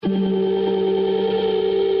Welcome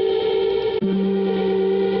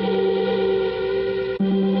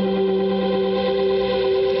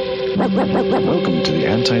to the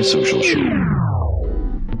Antisocial Show.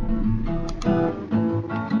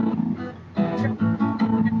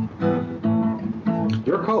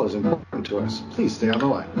 Your call is important to us. Please stay on the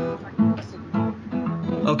line.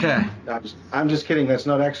 Okay. I'm just kidding. That's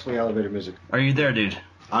not actually elevator music. Are you there, dude?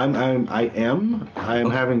 I am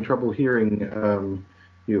having trouble hearing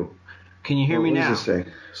you. Can you hear me now? What does this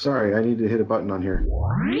say? Sorry, I need to hit a button on here.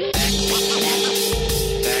 They're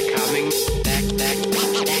coming. They're coming.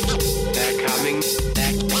 They're coming.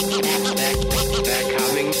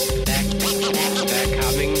 They're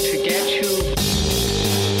coming to get you.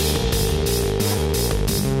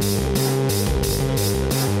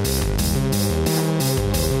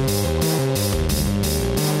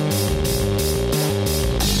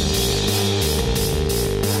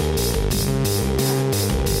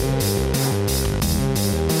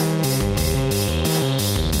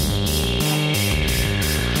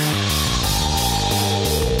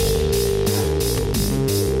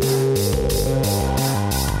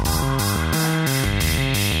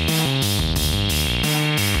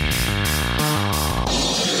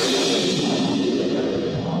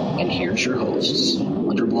 Here's your hosts,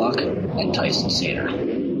 Hunter Block and Tyson Sater.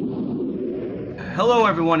 Hello,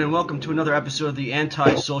 everyone, and welcome to another episode of the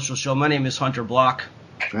Antisocial Show. My name is Hunter Block.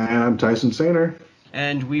 And I'm Tyson Sater.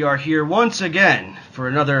 And we are here once again for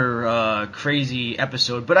another crazy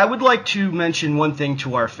episode. But I would like to mention one thing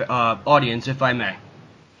to our audience, if I may.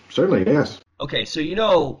 Certainly, yes. Okay, so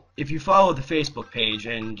if you follow the Facebook page,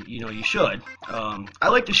 and you should, I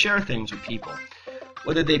like to share things with people.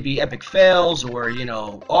 Whether they be epic fails or,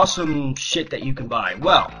 awesome shit that you can buy.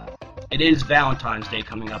 Well, it is Valentine's Day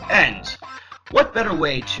coming up, and what better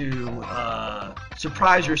way to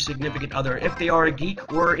surprise your significant other if they are a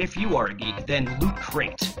geek or if you are a geek than Loot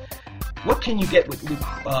Crate? What can you get with Loot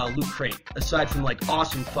Crate, aside from,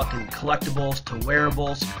 awesome fucking collectibles to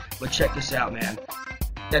wearables? But check this out, man.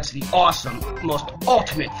 That's the awesome, most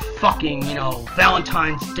ultimate fucking,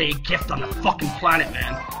 Valentine's Day gift on the fucking planet,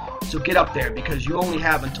 man. So get up there, because you only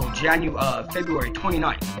have until February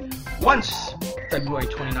 29th. Once February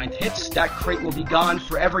 29th hits, that crate will be gone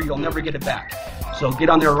forever. You'll never get it back. So get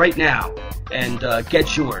on there right now and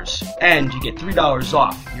get yours. And you get $3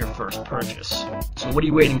 off your first purchase. So what are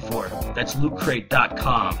you waiting for? That's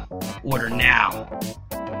lootcrate.com. Order now.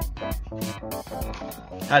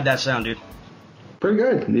 How'd that sound, dude? Pretty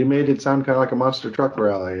good. You made it sound kind of like a monster truck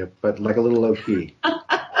rally, but like a little low-key.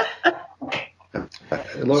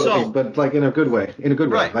 But in a good way.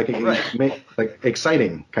 Right, like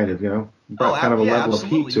exciting, kind of, brought kind of a level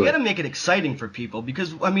absolutely. of heat to You it. got to make it exciting for people,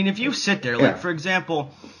 because if you sit there, for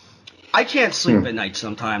example, I can't sleep at night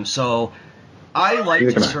sometimes, so I like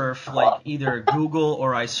to surf either Google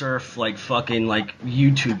or I surf fucking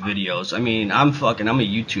YouTube videos. I'm a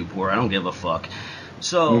YouTube whore. I don't give a fuck.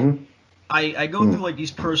 So I go through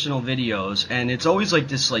these personal videos, and it's always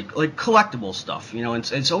this collectible stuff,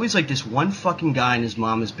 it's always this one fucking guy in his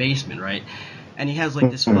mama's basement, right? And he has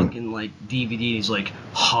this fucking DVD. He's like,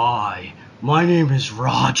 "Hi, my name is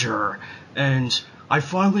Roger, and I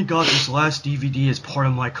finally got this last DVD as part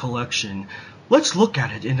of my collection. Let's look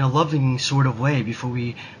at it in a loving sort of way before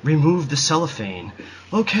we remove the cellophane.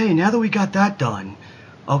 Okay, now that we got that done,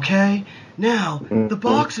 okay, now the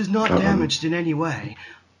box is not damaged in any way.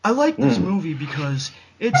 I like this movie because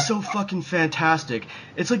it's so fucking fantastic.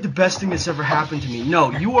 It's the best thing that's ever happened to me." No,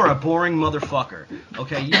 you are a boring motherfucker.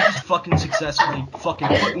 Okay, you just fucking successfully fucking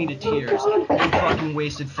put me to tears and fucking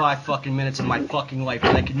wasted 5 fucking minutes of my fucking life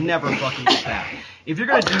that I could never fucking get back. If you're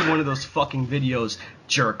gonna do one of those fucking videos,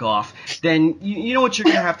 jerk off, then you know what you're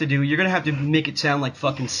gonna have to do? You're gonna have to make it sound like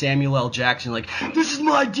fucking Samuel L. Jackson, "This is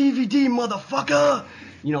my DVD, motherfucker!"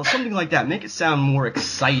 Something like that. Make it sound more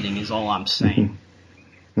exciting is all I'm saying.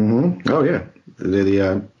 Oh, yeah.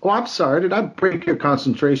 Oh, I'm sorry. Did I break your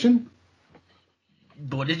concentration?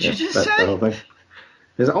 What did you just say? That whole thing.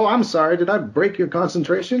 Oh, I'm sorry. Did I break your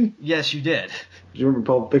concentration? Yes, you did. Do you remember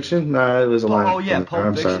Pulp Fiction? It was a line. Oh, yeah,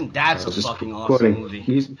 Pulp Fiction. That's a fucking awesome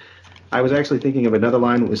movie. I was actually thinking of another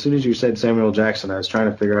line. As soon as you said Samuel Jackson, I was trying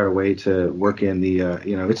to figure out a way to work in the,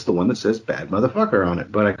 it's the one that says bad motherfucker on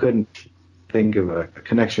it. But I couldn't think of a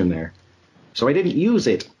connection there. So I didn't use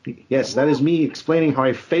it. Yes, that is me explaining how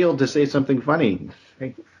I failed to say something funny.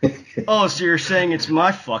 Oh, so you're saying it's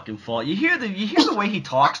my fucking fault? You hear the way he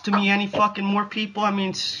talks to me? Any fucking more people?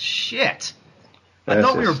 Shit. I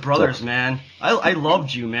thought we were brothers, man. I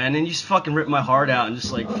loved you, man, and you just fucking ripped my heart out and just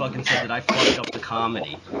fucking said that I fucked up the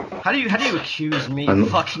comedy. How do you accuse me of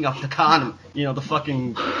fucking up the the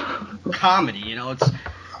fucking comedy?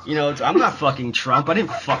 You know, I'm not fucking Trump. I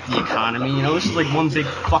didn't fuck the economy. You know, this is like one big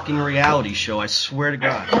fucking reality show. I swear to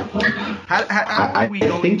God. How are we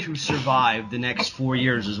going to survive the next 4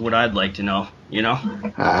 years is what I'd like to know. You know?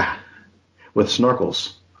 With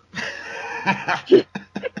snorkels.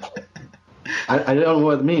 I don't know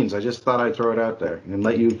what it means. I just thought I'd throw it out there and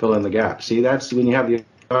let you fill in the gap. See, that's when you have the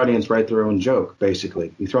audience write their own joke,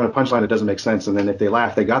 basically. You throw in a punchline that doesn't make sense, and then if they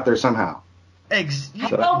laugh, they got there somehow. That is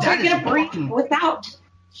fucking without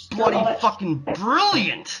bloody fucking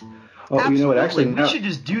brilliant. Oh, absolutely. You know what? Actually, we should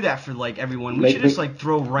just do that for like everyone. We should just like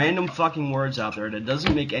throw random fucking words out there that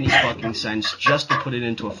doesn't make any fucking sense just to put it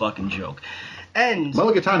into a fucking joke, and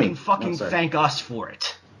you can fucking thank us for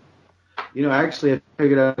it. You know, actually, I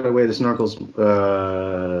figured out a way the snorkels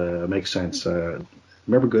make sense.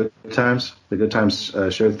 Remember Good Times? The Good Times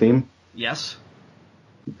show theme? Yes.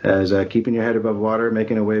 As keeping your head above water,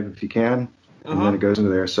 making a wave if you can, and then it goes into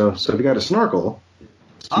there. So if you got a snorkel,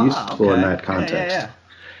 it's useful in that context.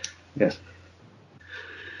 Yes.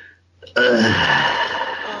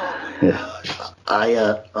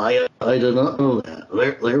 I did not know that.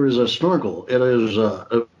 There is a snorkel. It is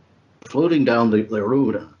floating down the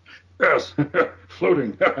road. Yes,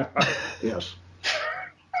 floating. Yes.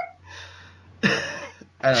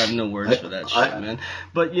 I have no words for that shit, man.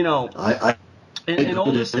 But you know, in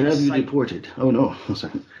all this have you deported? Oh no,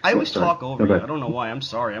 I always talk over you. I don't know why. I'm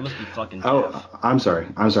sorry. I must be fucking deaf. Oh, I'm sorry.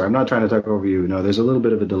 I'm not trying to talk over you. No, there's a little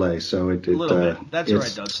bit of a delay, so a little bit. That's all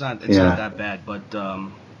right, though. It's not that bad. But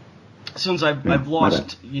since I've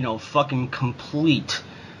lost, you know, fucking complete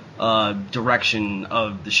direction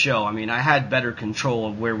of the show. I mean, I had better control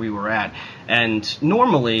of where we were at. And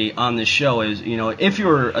normally on this show is, you know, if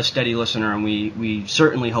you're a steady listener, and we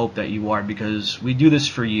certainly hope that you are, because we do this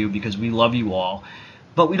for you, because we love you all,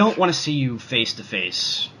 but we don't want to see you face to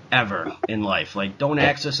face ever in life. Like, don't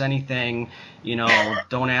ask us anything, you know,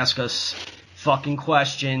 don't ask us fucking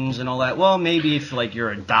questions and all that. Well, maybe if like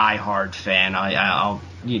you're a die-hard fan, I'll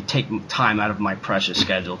take time out of my precious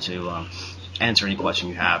schedule to answer any question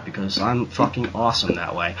you have, because I'm fucking awesome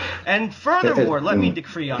that way. And furthermore, let me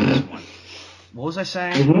decree on this one. What was I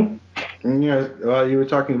saying? Mm-hmm. Yeah, well, you were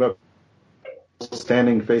talking about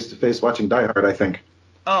standing face to face watching Die Hard, I think.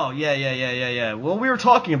 Oh, yeah. Well, we were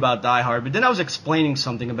talking about Die Hard, but then I was explaining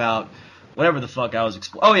something about whatever the fuck I was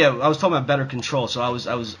I was talking about better control, so I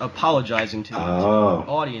was apologizing to the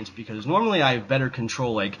audience, because normally I have better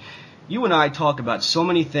control. Like, you and I talk about so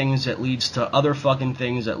many things that leads to other fucking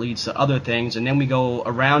things that leads to other things, and then we go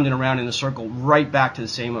around and around in a circle right back to the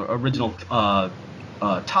same original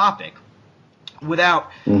topic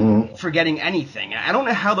without forgetting anything. I don't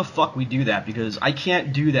know how the fuck we do that, because I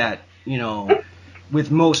can't do that, you know,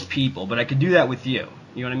 with most people, but I could do that with you.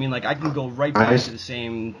 You know what I mean? Like, I can go right back to the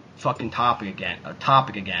same fucking topic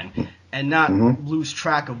again, and not lose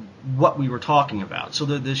track of what we were talking about. So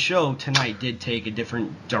the show tonight did take a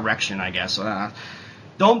different direction, I guess.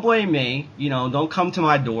 Don't blame me. You know, don't come to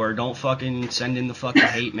my door. Don't fucking send in the fucking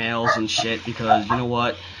hate mails and shit, because you know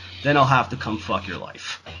what? Then I'll have to come fuck your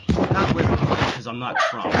life. Not literally, because I'm not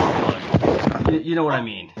Trump, but you know what I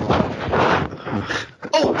mean.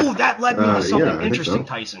 Oh, that led me to something interesting,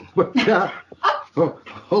 Tyson. Oh,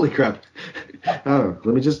 holy crap. Let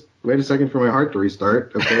me just wait a second for my heart to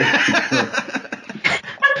restart, okay?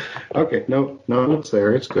 Okay, no, it's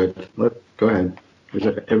there. It's good. Go ahead. Is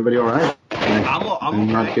everybody all right?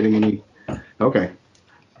 I'm not getting any... Okay.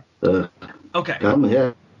 Okay. Come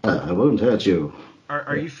here. I won't hurt you.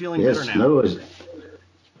 Are you feeling better now? No,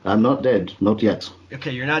 I'm not dead. Not yet.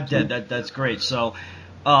 Okay, you're not dead. That's great. So...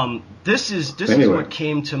 this is what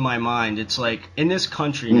came to my mind. It's like, in this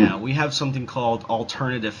country now, we have something called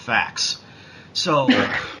alternative facts. So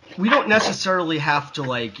we don't necessarily have to,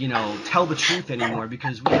 like, you know, tell the truth anymore,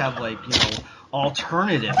 because we have, like, you know,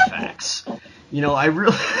 alternative facts. You know, I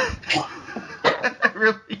really can't.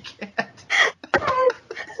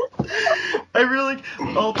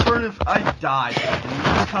 I died.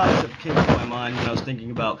 And this concept came to my mind when I was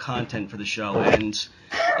thinking about content for the show, and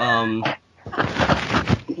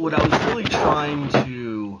what I was really trying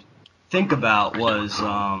to think about was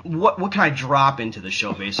what can I drop into the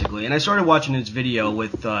show, basically. And I started watching this video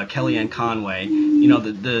with Kellyanne Conway, you know,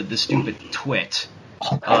 the stupid twit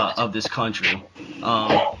of this country.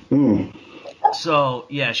 So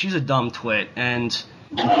yeah, she's a dumb twit, and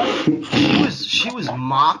she was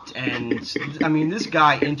mocked, and I mean, this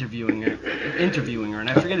guy interviewing her, and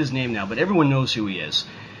I forget his name now, but everyone knows who he is.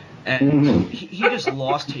 And he just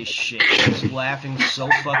lost his shit. He was laughing so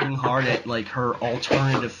fucking hard at, like, her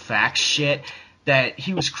alternative facts shit that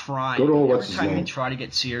he was crying. Every time he'd try to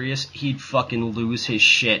get serious, he'd fucking lose his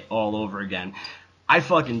shit all over again. I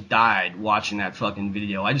fucking died watching that fucking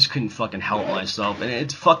video. I just couldn't fucking help myself. And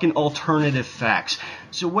it's fucking alternative facts.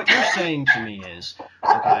 So what you're saying to me is,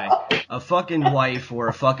 okay, a fucking wife or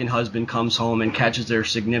a fucking husband comes home and catches their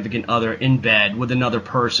significant other in bed with another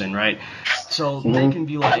person, right? So they can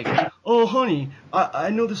be like, oh, honey,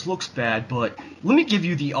 I know this looks bad, but let me give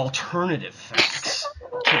you the alternative facts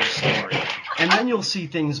to the story. And then you'll see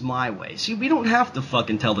things my way. See, we don't have to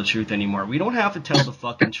fucking tell the truth anymore. We don't have to tell the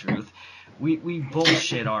fucking truth. We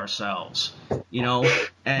bullshit ourselves, you know,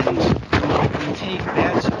 and we take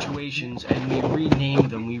bad situations and we rename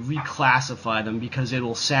them, we reclassify them because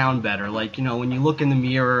it'll sound better. Like, you know, when you look in the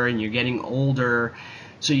mirror and you're getting older,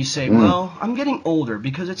 so you say, well, I'm getting older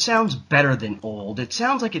because it sounds better than old. It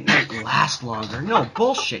sounds like it might last longer. No,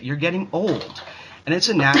 bullshit, you're getting old. And it's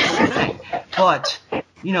a natural thing. But,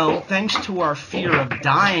 you know, thanks to our fear of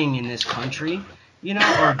dying in this country, you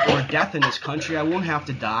know, or death in this country, I won't have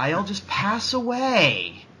to die. I'll just pass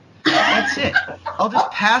away. That's it. I'll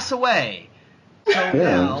just pass away. So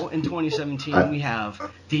now, in 2017, we have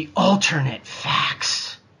the alternate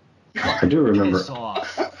facts. I do remember. Piss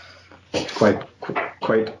off. Quite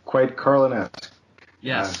Carlin-esque.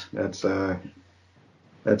 Yes. That's a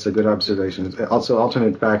good observation. Also,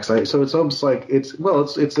 alternate facts. So it's almost like it's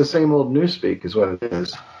the same old newspeak is what it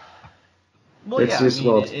is. Well, it's yeah, just,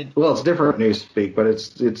 it's different newspeak, but it's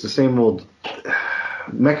the same old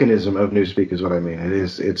mechanism of newspeak is what I mean.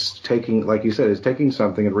 It's taking, like you said, it's taking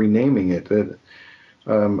something and renaming it there's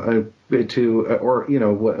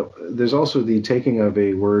also the taking of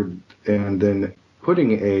a word and then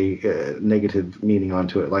putting a negative meaning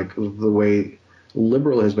onto it, like the way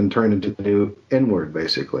liberal has been turned into the new N-word,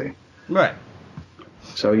 basically. Right.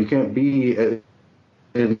 So you can't be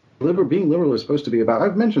being liberal is supposed to be about.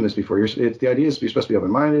 I've mentioned this before. The idea is you're supposed to be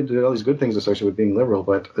open-minded. All these good things associated with being liberal,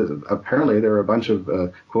 but apparently there are a bunch of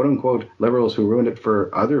quote-unquote liberals who ruined it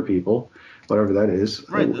for other people, whatever that is.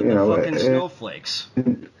 Right. The fucking snowflakes.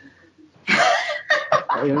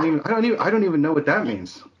 I don't even know what that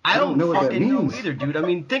means. I don't know what that means. Know either, dude. I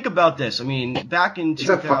mean, think about this. I mean, back in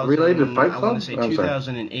 2000, related to Fight Club? I want to say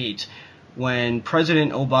 2008. When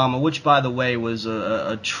President Obama, which by the way was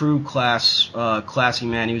a true classy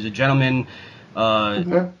man, he was a gentleman,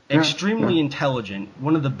 extremely intelligent,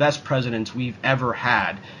 one of the best presidents we've ever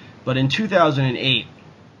had. But in 2008,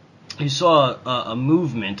 you saw a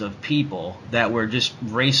movement of people that were just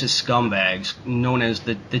racist scumbags known as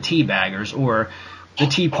the Teabaggers, or the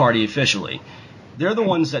Tea Party officially. They're the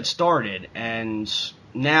ones that started, and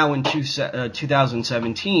now in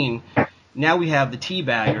 2017... Now we have the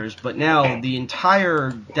Teabaggers, but now the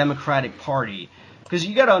entire Democratic Party, because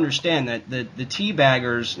you got to understand that the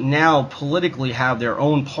Teabaggers now politically have their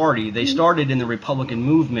own party. They started in the Republican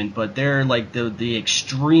movement, but they're like the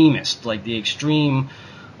extremist, like the extreme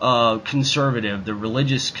conservative, the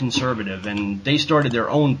religious conservative, and they started their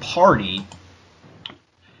own party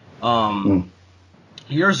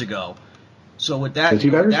years ago. So with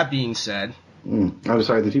that being said. I'm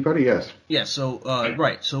sorry, the Tea Party, yes. Yeah, so,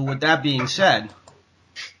 right. So with that being said,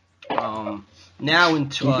 now in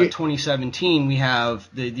 2017, we have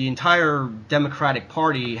the entire Democratic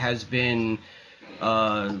Party has been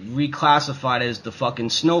reclassified as the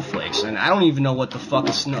fucking snowflakes, and I don't even know what the fuck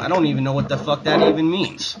I don't even know what the fuck that even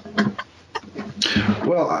means.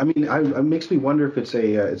 Well, I mean, it makes me wonder if it's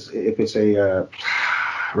a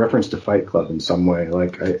reference to Fight Club in some way,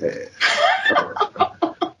 like.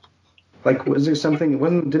 Like, was there something?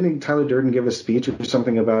 Didn't Tyler Durden give a speech or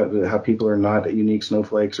something about how people are not unique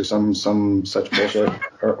snowflakes or some such bullshit?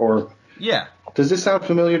 Or yeah. Does this sound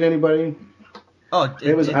familiar to anybody? Oh, it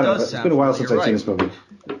does. It's been a while since I've seen this movie.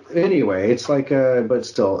 Anyway, it's like, but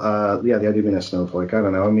still, the idea of being a snowflake. I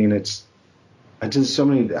don't know. I mean, it's just so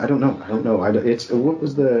many. I don't know. What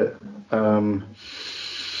was the?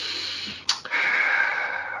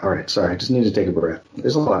 All right, sorry. I just need to take a breath.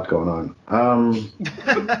 There's a lot going on.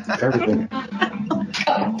 Everything.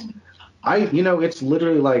 It's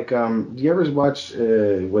literally like, do you ever watch,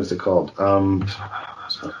 what is it called?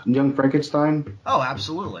 Young Frankenstein? Oh,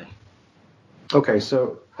 absolutely. Okay,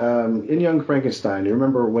 so in Young Frankenstein, you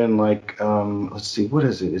remember when, like, let's see, what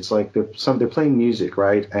is it? It's like they're playing music,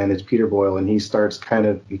 right? And it's Peter Boyle, and he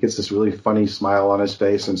gets this really funny smile on his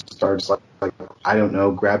face and starts like I don't know,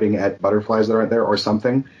 grabbing at butterflies that aren't there or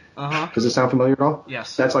something. Uh-huh. Does it sound familiar at all?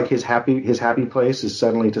 Yes. That's like his happy place is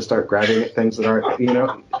suddenly to start grabbing at things that aren't,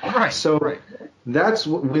 Right. So right. That's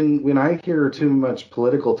when I hear too much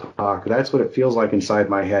political talk, that's what it feels like inside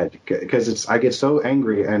my head, because I get so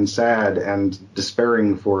angry and sad and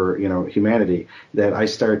despairing for humanity that I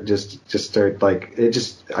start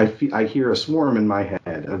I hear a swarm in my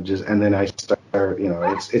head of and then I start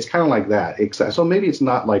it's kind of like that. So maybe it's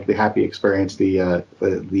not like the happy experience the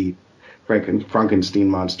Frankenstein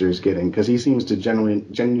monster is getting, because he seems to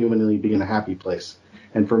genuinely be in a happy place.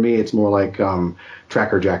 And for me, it's more like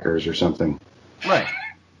Tracker Jackers or something. Right.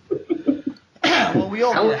 Well, we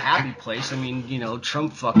all need a happy place. I mean,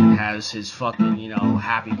 Trump fucking has his fucking,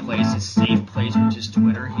 happy place, his safe place, which is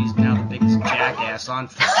Twitter. He's now the biggest jackass on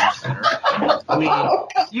fucking Twitter. I mean,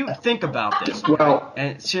 you think about this. Well,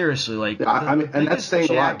 and seriously, like, and that's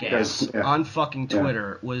saying a lot because on fucking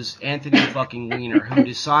Twitter was Anthony fucking Weiner, who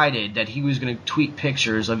decided that he was going to tweet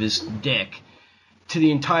pictures of his dick to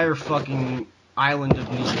the entire fucking island of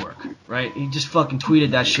New York, right? He just fucking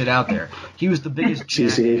tweeted that shit out there. He was the biggest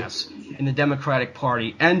jackass in the Democratic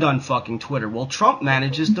Party and on fucking Twitter. Well, Trump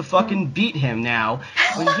manages to fucking beat him now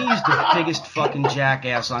when he's the biggest fucking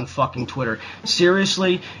jackass on fucking Twitter.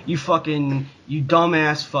 Seriously, you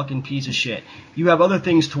dumbass fucking piece of shit. You have other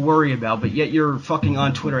things to worry about, but yet you're fucking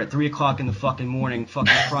on Twitter at 3 o'clock in the fucking morning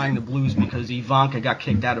fucking crying the blues because Ivanka got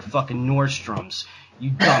kicked out of fucking Nordstrom's.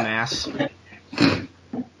 You dumbass.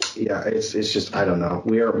 Yeah, it's just, I don't know.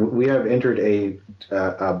 We have entered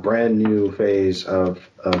a brand new phase of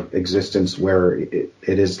existence where it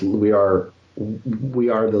is we are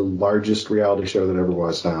the largest reality show that ever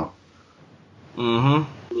was now.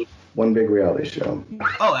 Mm-hmm. One big reality show.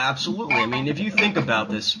 Oh, absolutely. I mean, if you think about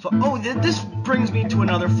this, this brings me to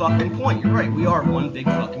another fucking point. You're right. We are one big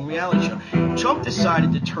fucking reality show. Trump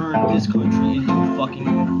decided to turn this country into a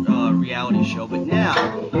fucking reality show, but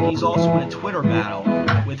now he's also in a Twitter battle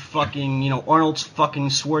with fucking, Arnold fucking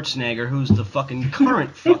Schwarzenegger, who's the fucking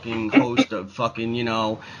current fucking host of fucking,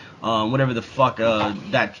 whatever the fuck,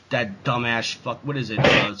 that dumbass fuck, what is it,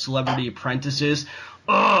 Celebrity Apprentices.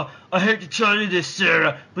 I hate to tell you this,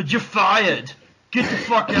 Sarah, but you're fired. Get the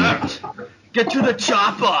fuck out. Get to the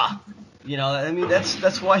chopper. I mean,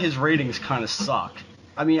 that's why his ratings kind of suck.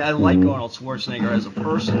 I mean, I like Arnold Schwarzenegger as a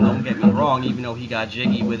person, don't get me wrong, even though he got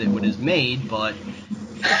jiggy with it with his maid, but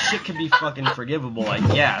shit can be fucking forgivable, I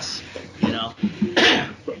guess, He's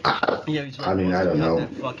I mean, I don't know.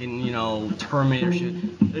 That fucking, Terminator shit.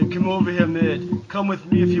 Hey, come over here, maid. Come with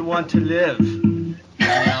me if you want to live.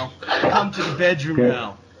 Come to the bedroom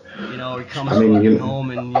now. He comes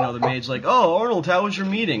home and, the maid's like, oh, Arnold, how was your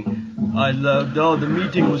meeting? I loved, the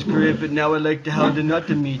meeting was great, but now I'd like to have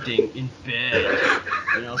another meeting in bed.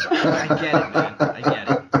 So I get it, man. I get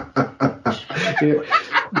it.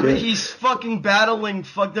 But he's fucking battling,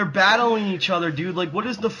 they're battling each other, dude. Like, what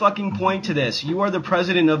is the fucking point to this? You are the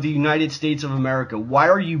president of the United States of America. Why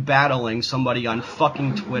are you battling somebody on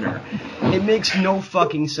fucking Twitter? It makes no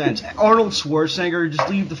fucking sense. Arnold Schwarzenegger, just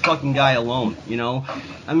leave the fucking guy alone,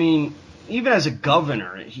 I mean, even as a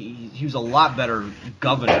governor, he was a lot better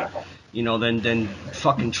governor, than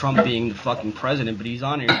fucking Trump being the fucking president. But he's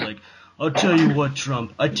on here like, I'll tell you what,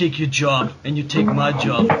 Trump, I take your job and you take my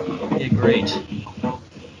job. Yeah, great.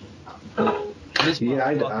 This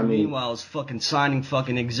motherfucker, meanwhile, is fucking signing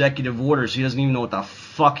fucking executive orders. He doesn't even know what the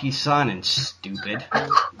fuck he's signing, stupid.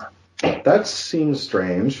 That seems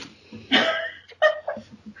strange.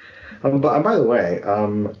 But by the way,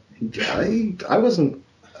 I wasn't.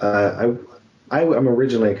 I'm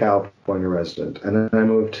originally a California resident, and then I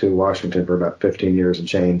moved to Washington for about 15 years and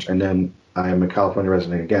change, and then I am a California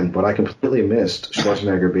resident again. But I completely missed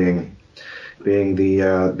Schwarzenegger being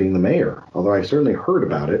the mayor. Although I certainly heard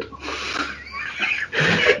about it.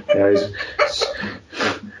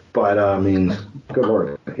 But I mean, good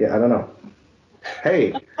lord, yeah, I don't know.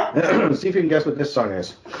 Hey, see if you can guess what this song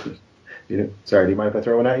is. Sorry, do you mind if I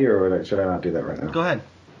throw one at you, or should I not do that right now? Go ahead,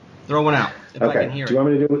 throw one out. If I can hear do you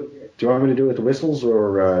want me to do it? Do you want me to do it with the whistles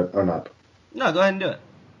or not? No, go ahead and do it.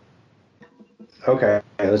 Okay,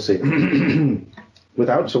 let's see. with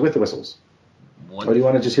the whistles. What? Or do you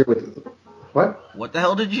want to just hear with what? What the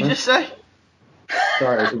hell did you just say?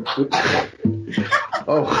 Sorry.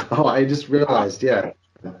 Oh, I just realized, yeah.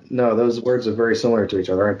 No, those words are very similar to each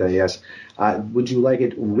other, aren't they? Yes. Would you like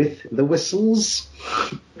it with the whistles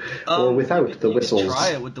or without the whistles? Try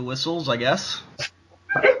it with the whistles, I guess.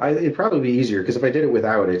 It'd probably be easier, because if I did it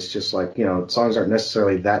without, it's just like, songs aren't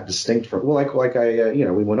necessarily that distinct from, we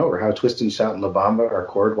went over how Twist and Shout and La Bamba are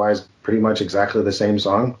chord-wise pretty much exactly the same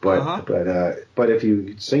song, but if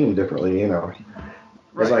you sing them differently,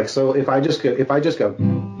 Right. It's like, so if I just go,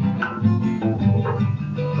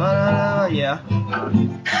 yeah.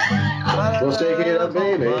 Well, shake it up,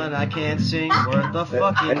 baby. I can't sing worth the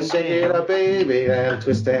fucking and shake it up, baby, and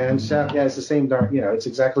twist and shout. Yeah, it's the same darn. It's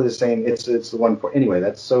exactly the same. It's the one point. Anyway,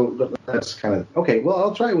 that's kind of okay. Well,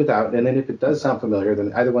 I'll try it without, and then if it does sound familiar,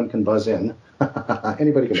 then either one can buzz in.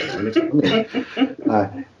 Anybody can buzz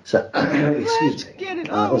in. Except for me. Excuse me. Get it.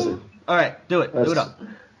 All right, do it. Do it up.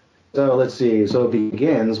 So let's see. So it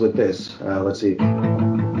begins with this. Let's see.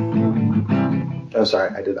 Oh,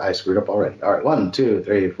 sorry. I screwed up already. All right. 1, 2,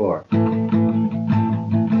 3, 4.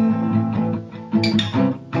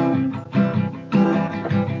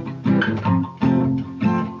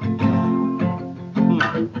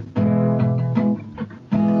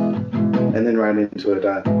 And then right into it.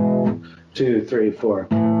 2, 3, 4.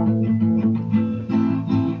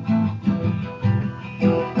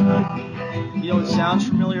 You know, it sounds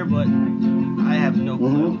familiar, but I have no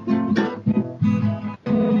clue.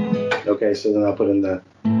 Okay, so then I'll put in the.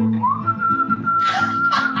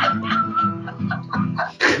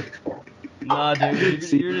 Nah,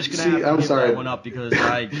 dude, you're just gonna have to give that one up because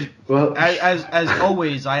well, as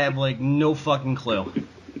always, I have like no fucking clue.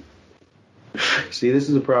 See, this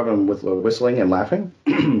is a problem with whistling and laughing.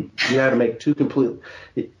 You got to make two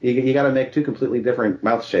completely different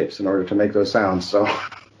mouth shapes in order to make those sounds.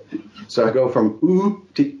 So I go from ooh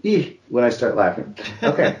to ee when I start laughing.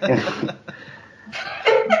 Okay.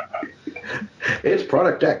 It's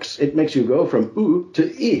product X. It makes you go from ooh to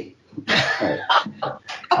ee. Right.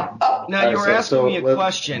 Now you were asking me a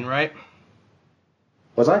question, right?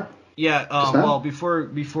 Was I? Yeah. Well,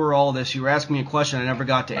 before all this, you were asking me a question I never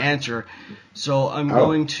got to answer, so I'm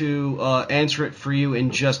going to answer it for you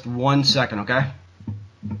in just 1 second. Okay?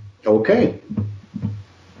 Okay.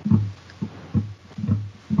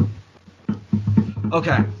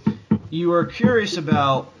 Okay. You were curious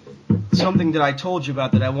about something that I told you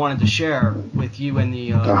about that I wanted to share with you and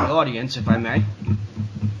the audience, if I may.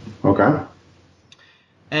 Okay.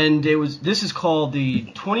 And this is called the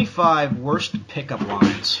 25 worst pickup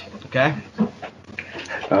lines. Okay?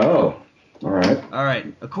 Oh. All right. All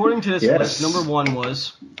right. According to this list, number 1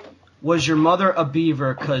 was your mother a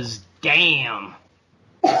beaver? 'Cause damn.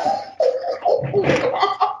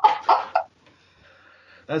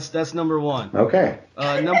 That's number 1. Okay.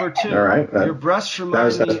 Number 2. All right. Your breasts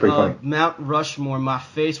remind me of Mount Rushmore. My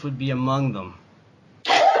face would be among them.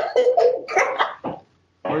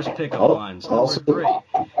 Worst pickup lines. Number 3.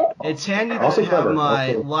 It's handy that I have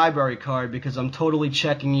my library card because I'm totally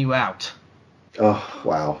checking you out. Oh,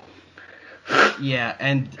 wow. Yeah,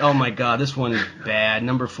 and oh my god, this one is bad.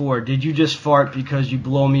 Number 4. Did you just fart because you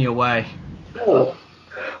blow me away? Oh.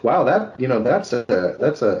 Wow, that's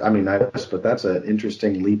an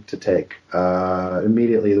interesting leap to take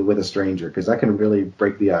immediately with a stranger, because that can really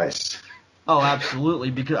break the ice. Oh, absolutely.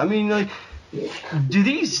 Because I mean, like, do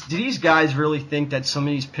these guys really think that some of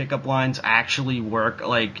these pickup lines actually work?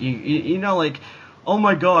 Like, you know, like, oh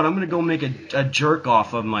my god, I'm gonna go make a jerk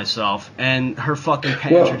off of myself, and her fucking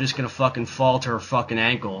pants are just gonna fucking fall to her fucking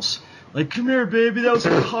ankles. Like, come here, baby, that was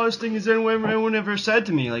the hottest thing anyone ever said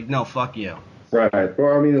to me. Like, no, fuck you. Right.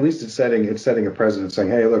 Well, I mean, at least it's setting a precedent, saying,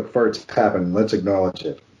 "Hey, look, farts happen. Let's acknowledge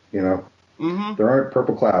it." You know, There aren't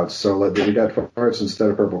purple clouds, so we got farts instead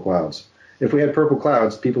of purple clouds. If we had purple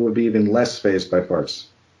clouds, people would be even less faced by farts.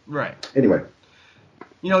 Right. Anyway,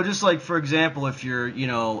 you know, just like for example, if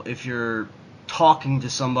you're talking to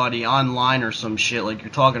somebody online or some shit, like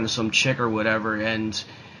you're talking to some chick or whatever, and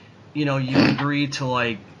you know you agree to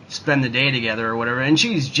like spend the day together or whatever, and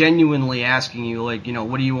she's genuinely asking you like, you know,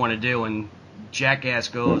 what do you want to do, and jackass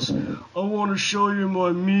goes, I want to show you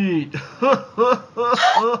my meat.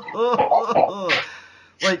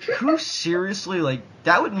 Like, who seriously, like,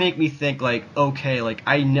 that would make me think, like, okay, like,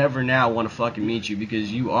 I never now want to fucking meet you because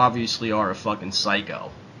you obviously are a fucking psycho.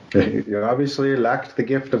 You obviously lacked the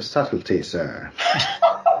gift of subtlety, sir.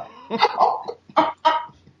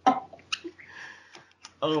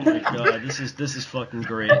 Oh my god, this is fucking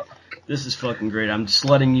great. This is fucking great. I'm just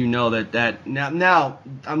letting you know that now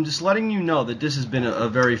I'm just letting you know that this has been a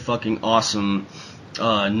very fucking awesome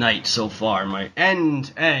night so far.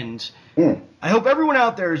 And I hope everyone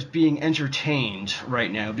out there is being entertained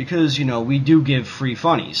right now, because you know we do give free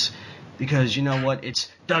funnies, because you know what,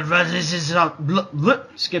 it's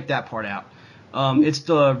skip that part out. It's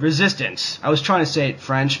the resistance. I was trying to say it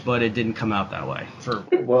French, but it didn't come out that way.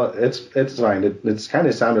 Well, it's fine. It's kind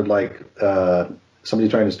of sounded like somebody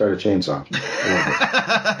trying to start a chainsaw.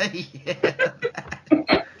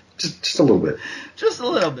 Yeah. Just a little bit. Just a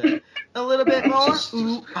little bit. A little bit more.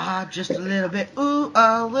 Ooh, just a little bit. Ooh,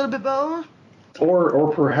 a little bit more.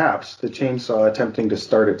 Or perhaps the chainsaw attempting to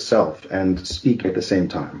start itself and speak at the same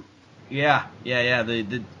time. Yeah.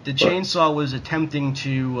 The chainsaw was attempting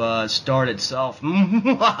to start itself.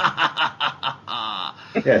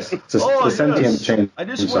 Yes, it's a sentient chainsaw. I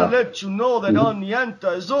just want to let you know that on the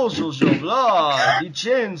anti-social show, blah, the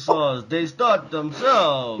chainsaws, they start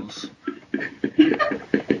themselves.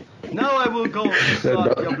 Now I will go to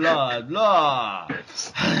start your blood, blah.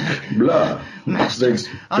 Blah. Master,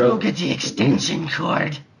 I'll go get the extension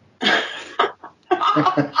cord.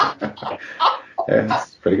 Yeah,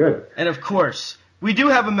 it's pretty good. And of course, we do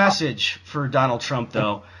have a message for Donald Trump,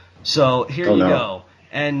 though. So here you go.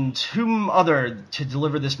 And whom other to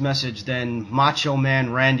deliver this message than Macho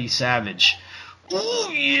Man Randy Savage?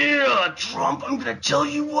 Oh yeah, Trump, I'm gonna tell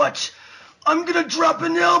you what. I'm gonna drop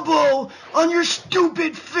an elbow on your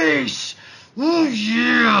stupid face. Oh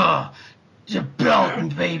yeah. The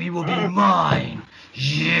belt, baby, will be mine.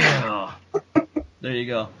 Yeah. There you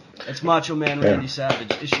go. That's Macho Man Randy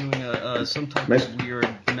Savage issuing some type of weird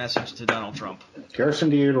message to Donald Trump. Yes,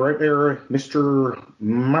 indeed. Right there, Mr.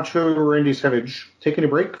 Macho Randy Savage, taking a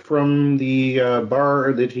break from the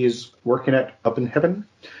bar that he's working at up in heaven.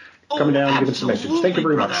 Coming down and giving some message. Thank you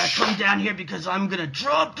very much. I come down here because I'm going to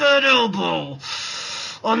drop that elbow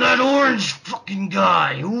on that orange fucking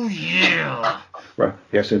guy. Oh, yeah. Right.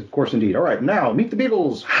 Yes, of course, indeed. All right, now, meet the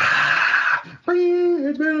Beatles.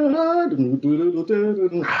 It's been hard.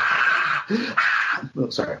 Oh,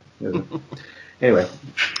 sorry. Anyway,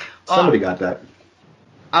 somebody got that.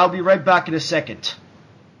 I'll be right back in a second.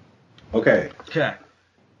 Okay. Okay.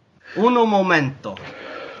 Uno momento.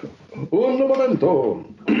 Un momento.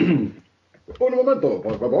 Un momento,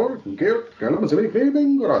 por favor. Que no se ve que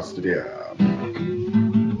vengo a estudiar.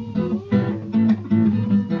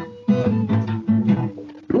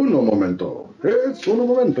 Un momento. Es un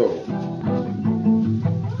momento.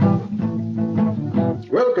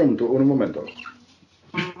 Welcome to Un Momento.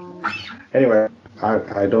 Anyway,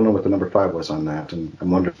 I don't know what the number 5 was on that, and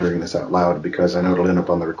I'm wondering this out loud because I know it'll end up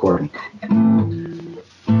on the recording.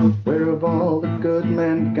 Where have all the good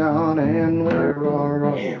men gone, and where are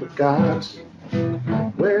all the gods?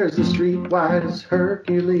 Where's the streetwise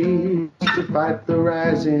Hercules to fight the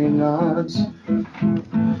rising odds?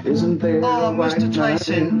 Isn't there a white Mr.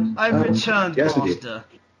 Tyson, I've returned, yes, Master.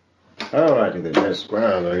 All right, then. Yes,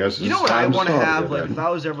 well, I guess you know what I want to have, like, if I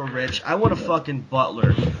was ever rich? I want a fucking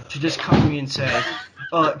butler to just come to me and say,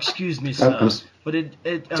 excuse me, sir, but it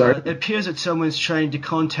appears that someone's trying to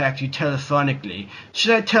contact you telephonically.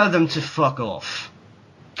 Should I tell them to fuck off?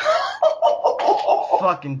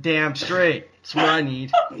 Fucking damn straight. That's what I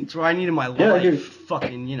need. That's what I need in my life.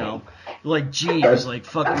 Fucking, you know, like Jeeves, like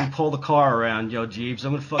fucking pull the car around, yo, Jeeves.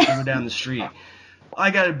 I'm gonna fucking go down the street. I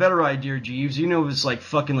got a better idea, Jeeves. You know, if it's like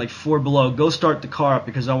fucking like 4 below, go start the car up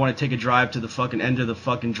because I want to take a drive to the fucking end of the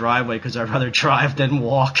fucking driveway because I'd rather drive than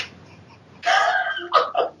walk.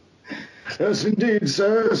 Yes, indeed,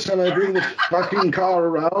 sir. Shall I bring the fucking car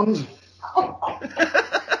around?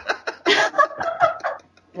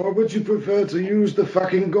 Or would you prefer to use the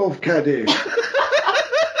fucking golf caddy?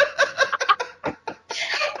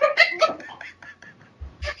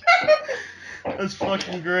 That's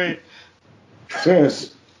fucking great.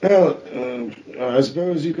 Yes. Well, I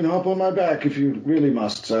suppose you can hop on my back if you really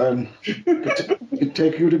must, sir. It'd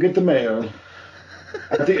take you to get the mail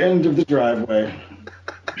at the end of the driveway.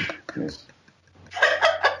 Yes.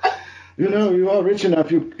 You know, you are rich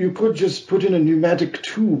enough. You could just put in a pneumatic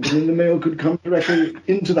tube, and then the mail could come directly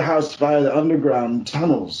into the house via the underground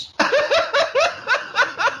tunnels.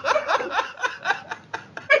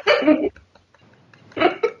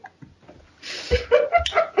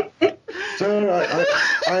 Sir,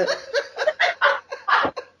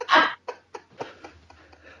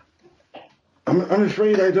 I'm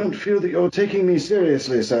afraid I don't feel that you're taking me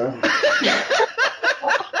seriously, sir.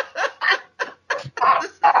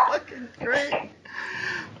 That's fucking great.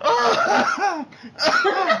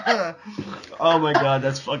 Oh my god,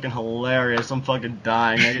 that's fucking hilarious. I'm fucking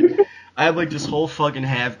dying. I have like this whole fucking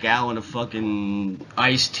half gallon of fucking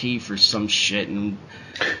iced tea for some shit, and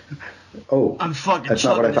I'm fucking. That's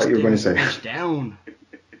not what I thought you were going to say. Down.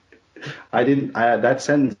 I didn't. That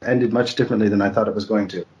sentence ended much differently than I thought it was going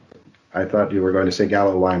to. I thought you were going to say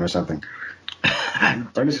Gallo wine or something.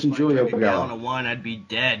 Ernest and Julio Gallo. Gallon of wine, I'd be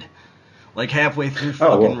dead. Like halfway through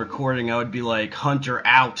fucking recording, I would be like Hunter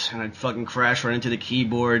out, and I'd fucking crash right into the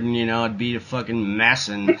keyboard, and you know, I'd be a fucking mess,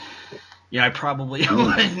 and I probably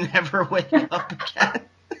would never wake up again.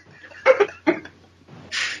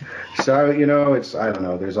 So, I don't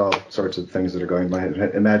know, there's all sorts of things that are going by.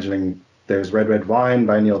 Imagining there's Red Red Wine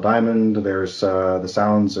by Neil Diamond, there's the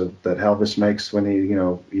sounds that Elvis makes when he,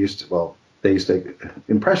 they used to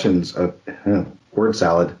impressions of word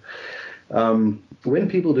salad. When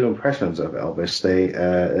people do impressions of Elvis,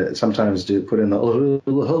 they sometimes do put in the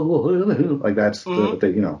like that's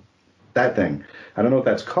that thing. I don't know what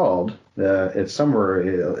that's called. It's somewhere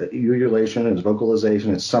ululation, it's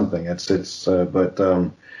vocalization, it's something.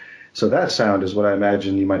 So that sound is what I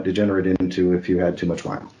imagine you might degenerate into if you had too much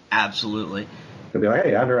wine. Absolutely. It'd be like,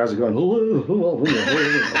 hey, Andrew, how's it going?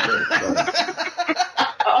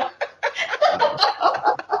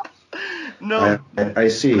 no. I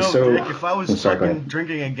see. No, so Dick, if I was I'm sorry, go fucking ahead.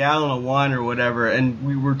 drinking a gallon of wine or whatever, and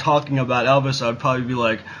we were talking about Elvis, I'd probably be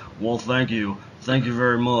like, "Well, thank you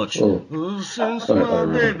very much." Oh. Since I my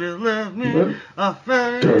remember. baby left me, I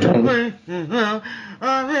found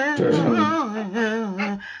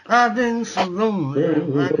I've been so lonely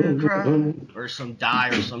I could cry, or some die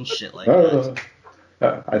or some shit like that.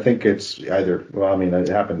 I think it's either. Well, I mean, it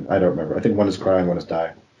happened. I don't remember. I think one is crying, one is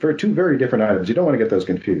dying. For two very different items. You don't want to get those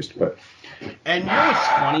confused, but. And you know what's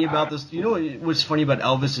funny about this? You know what's funny about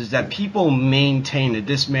Elvis is that people maintain that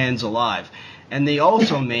this man's alive, and they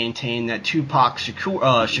also maintain that Tupac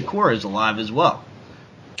Shakur is alive as well.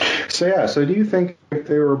 So yeah. So do you think if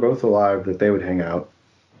they were both alive that they would hang out?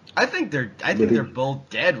 I think they're both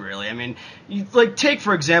dead. Really, I mean, take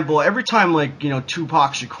for example, every time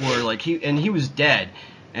Tupac Shakur he was dead,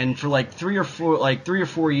 and for 3 or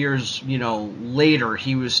 4 years later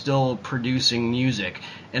he was still producing music,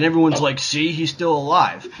 and everyone's like, see, he's still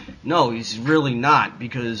alive. No, he's really not,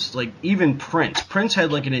 because even Prince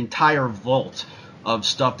had an entire vault of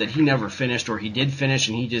stuff that he never finished, or he did finish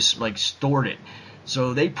and he just stored it.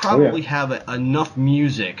 So they probably have enough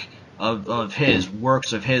music of his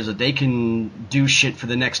works of his that they can do shit for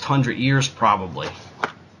the next 100 years probably.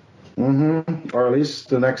 Mm-hmm. Or at least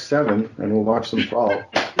the next 7, and we'll watch them fall.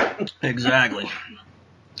 Exactly.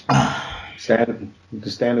 Stand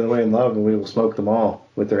in the way in love, and we will smoke them all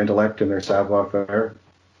with their intellect and their savoir-faire.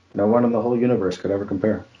 No one in the whole universe could ever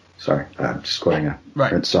compare. Sorry, I'm just quoting a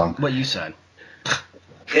Prince song. What you said.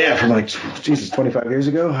 Yeah, from 25 years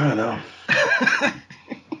ago? I don't know.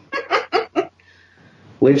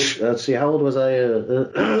 Which, let's see, how old was I?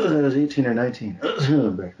 I was 18 or 19.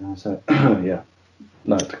 Back then, yeah,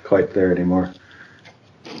 not quite there anymore.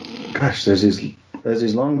 Gosh, there's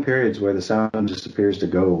these long periods where the sound just appears to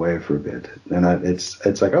go away for a bit, and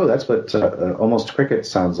it's like, oh, that's what almost cricket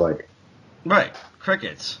sounds like. Right,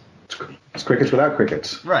 crickets. It's crickets without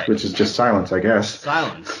crickets. Right. Which is just silence, I guess.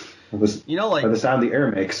 Silence. The sound the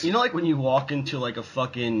air makes. When you walk into a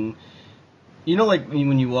fucking.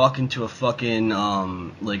 When you walk into a fucking,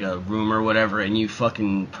 a room or whatever, and you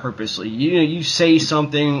fucking purposely, you say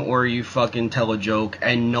something or you fucking tell a joke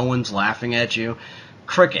and no one's laughing at you.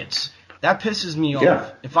 Crickets. That pisses me off.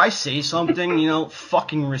 Yeah. If I say something,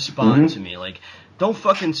 fucking respond to me. Don't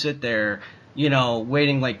fucking sit there,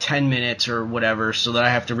 waiting 10 minutes or whatever so that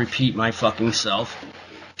I have to repeat my fucking self.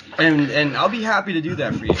 And I'll be happy to do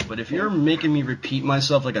that for you. But if you're making me repeat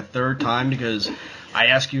myself a third time because I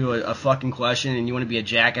ask you a fucking question and you want to be a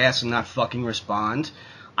jackass and not fucking respond,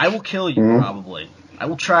 I will kill you probably. I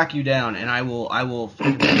will track you down and I will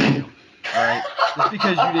fucking kill you. Alright? Just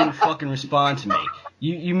because you didn't fucking respond to me.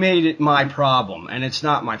 You made it my problem, and it's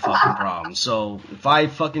not my fucking problem. So if I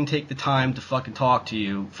fucking take the time to fucking talk to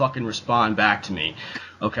you, fucking respond back to me.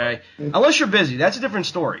 Okay? Unless you're busy. That's a different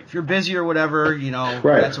story. If you're busy or whatever, Right.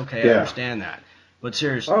 That's okay. Yeah. I understand that. But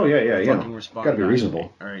seriously, fucking respond. Gotta be back to reasonable. me.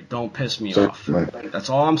 All right, don't piss me So, off. That's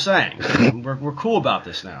all I'm saying. We're cool about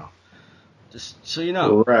this now. Just so you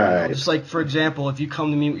know. Right. Just for example, if you come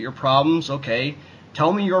to me with your problems, okay,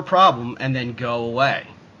 tell me your problem and then go away.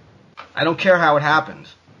 I don't care how it happened.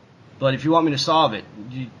 But if you want me to solve it,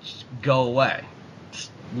 you just go away.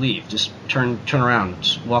 Just leave. Just turn around.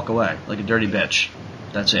 Just walk away like a dirty bitch.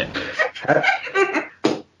 That's it.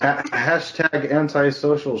 Hashtag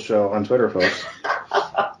antisocial show on Twitter, folks.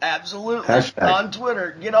 Absolutely. Hashtag. On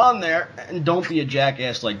Twitter. Get on there. And don't be a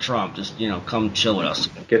jackass like Trump. Just, come chill with us.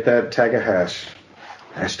 Get that tag a hash.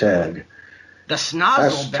 Hashtag. The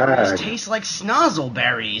snozzleberries Hashtag. taste like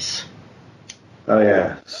snozzleberries. Oh,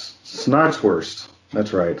 yeah. Snozzwurst.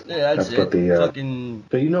 That's right. Yeah, that's what it. the Fucking...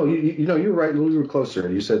 But you were right. We were closer.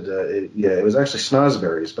 You said it was actually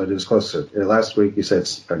snozberries, but it was closer. Last week you said,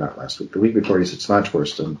 or not last week, the week before you said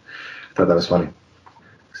snotchwurst, and I thought that was funny.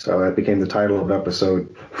 So that became the title of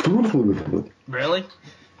episode. Really?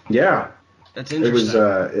 Yeah, That's it interesting.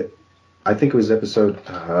 was. I think it was episode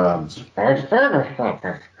 13.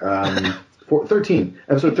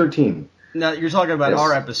 Episode 13. Now, you're talking about Yes.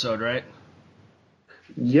 our episode, right?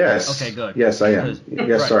 Yes. Okay, good. Yes, I am. Because-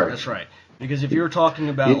 Yes, right, sorry. That's right. Because if you were talking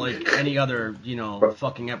about any other,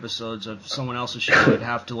 fucking episodes of someone else's show, I'd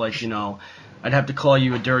have to I'd have to call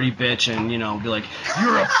you a dirty bitch and be like,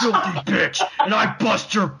 you're a filthy bitch and I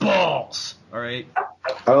bust your balls. All right.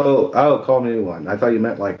 Oh, call me one. I thought you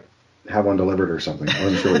meant have one delivered or something. I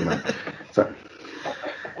wasn't sure what you meant. Sorry.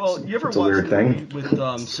 Well, you ever It's a watched weird a thing. movie with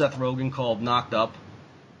Seth Rogen called Knocked Up?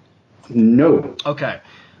 No. Okay.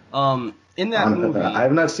 In that movie, I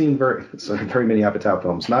have not seen very many Apatow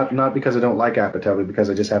films. Not because I don't like Apatow, but because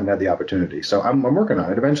I just haven't had the opportunity. So I'm working on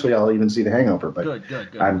it. Eventually, I'll even see The Hangover. But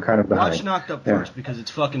good. I'm kind of behind. Watch Knocked Up first because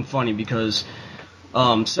it's fucking funny. Because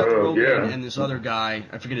Seth Rogen and this other guy,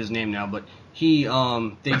 I forget his name now, but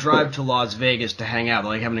they drive to Las Vegas to hang out.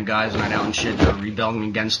 They're like having a guys' night out and shit. They're rebelling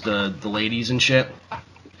against the ladies and shit.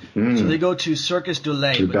 So they go to Circus du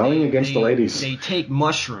Soleil. Rebelling against the ladies. They take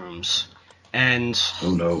mushrooms. And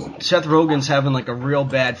oh no, Seth Rogen's having like a real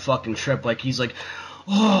bad fucking trip. Like he's like,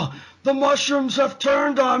 oh, the mushrooms have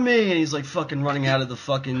turned on me, and he's like fucking running out of the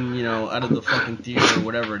fucking theater or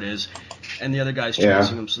whatever it is. And the other guy's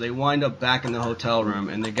chasing him. So they wind up back in the hotel room,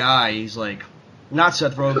 and the guy, he's like, not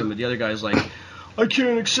Seth Rogen, but the other guy's like, I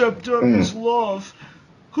can't accept his love.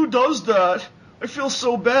 Who does that? I feel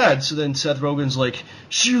so bad. So then Seth Rogen's like,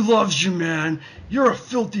 she loves you, man. You're a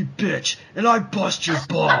filthy bitch, and I bust your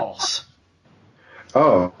balls.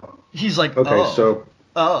 Oh. He's like, okay,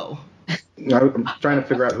 I'm trying to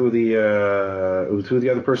figure out who the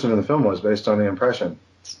other person in the film was based on the impression.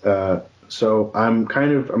 So I'm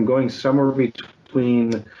going somewhere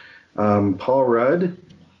between Paul Rudd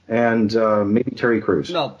and maybe Terry Crews.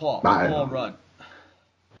 No, Paul Rudd.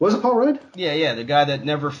 Was it Paul Rudd? Yeah, the guy that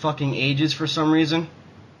never fucking ages for some reason.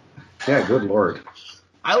 Yeah, good lord.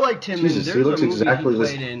 I liked him. Jesus, he looks exactly he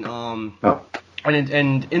played in.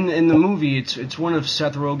 And in the movie, it's one of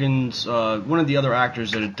Seth Rogen's one of the other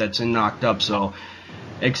actors that's in Knocked Up. So,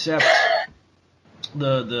 except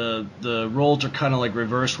the roles are kind of like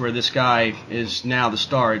reversed, where this guy is now the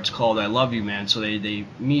star. It's called I Love You, Man. So they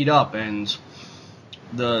meet up, and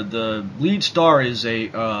the lead star is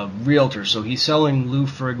a realtor. So he's selling Lou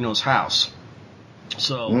Ferrigno's house.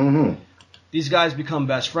 So. These guys become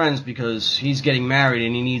best friends because he's getting married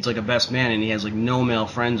and he needs like a best man and he has like no male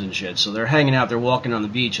friends and shit. So they're hanging out, they're walking on the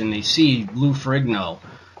beach and they see Lou Ferrigno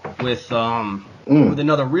with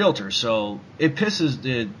another realtor. So it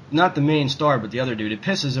pisses not the main star but the other dude. It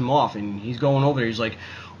pisses him off and he's going over there. He's like,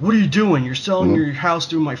 "What are you doing? You're selling your house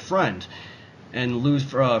through my friend." And Lou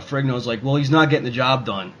Ferrigno's like, "Well, he's not getting the job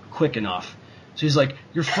done quick enough." So he's like,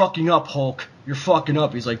 "You're fucking up, Hulk. You're fucking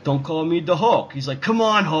up." He's like, "Don't call me the Hulk." He's like, "Come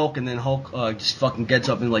on, Hulk." And then Hulk just fucking gets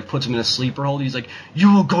up and like puts him in a sleeper hold. He's like,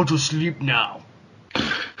 "You will go to sleep now."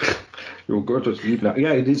 You will go to sleep now.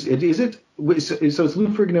 Yeah, is it? So it's Lou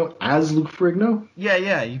Ferrigno as Lou Ferrigno?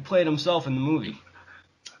 Yeah. He played himself in the movie.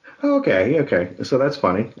 Oh, okay. So that's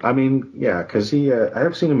funny. I mean, yeah, because I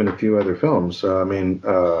have seen him in a few other films. So I mean,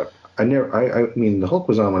 I mean, the Hulk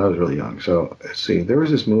was on when I was really young. So let's see, there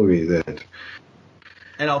was this movie that.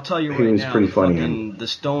 And I'll tell you right now, the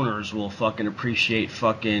stoners will fucking appreciate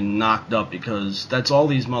fucking Knocked Up because that's all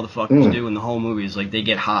these motherfuckers do in the whole movie is like they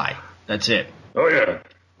get high. That's it. Oh yeah,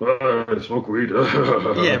 smoke weed.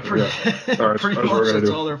 Yeah, pretty much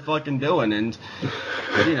that's all they're fucking doing. And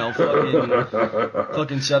you know,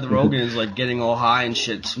 fucking Seth Rogen is like getting all high and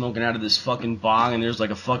shit, smoking out of this fucking bong, and there's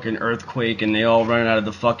like a fucking earthquake, and they all run out of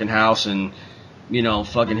the fucking house, and you know,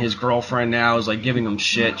 fucking his girlfriend now is like giving him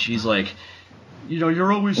shit. She's like, you know,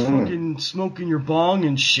 you're always fucking smoking your bong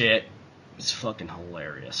and shit. It's fucking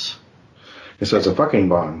hilarious. So it's a fucking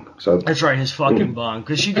bong. So that's right, his fucking bong.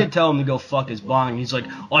 Because she did tell him to go fuck his bong, and he's like,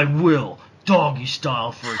 I will, doggy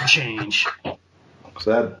style for a change.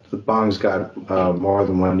 So the bong's got more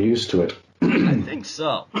than one use to it. I think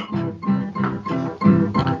so.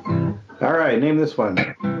 All right, name this one.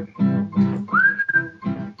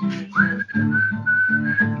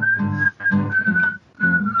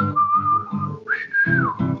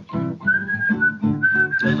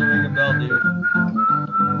 Doesn't ring a bell, dude.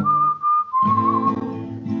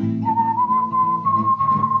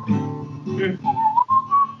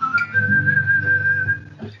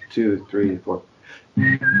 2, 3, 4.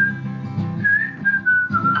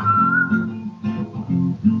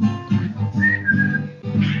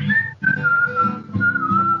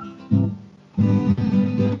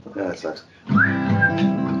 That sucks.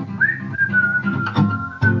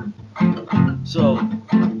 So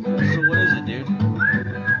what is it, dude?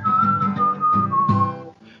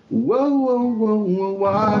 Whoa,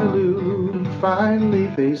 Waterloo, finally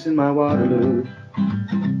facing my Waterloo.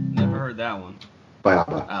 Never heard that one. By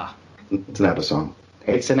ABBA. Ah. It's an ABBA song.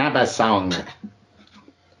 It's an ABBA song.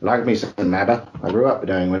 Like me some ABBA. I grew up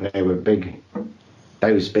doing when they were big.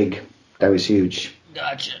 They was big. They was huge.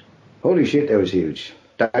 Gotcha. Holy shit, they was huge.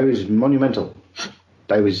 They was monumental.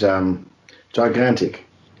 They was gigantic.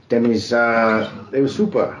 They were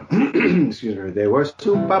super. Excuse me. They were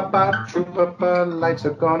super, lights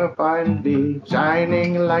are gonna find me,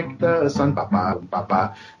 shining like the sun,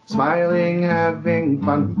 papa, smiling, having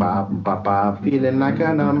fun, papa, feeling like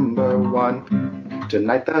a number one.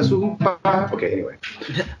 Tonight the super. Okay, anyway.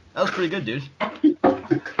 That was pretty good, dude.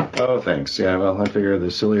 Oh, thanks. Yeah, well, I figure the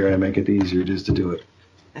sillier I make it, the easier it is to do it.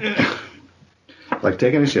 Like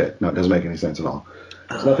taking a shit. No, it doesn't make any sense at all.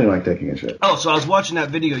 It's nothing like taking a shit. Oh, so I was watching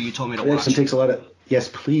that video you told me to watch. It takes a lot of... Yes,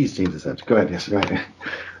 please change the subject. Go ahead. Yes, go ahead.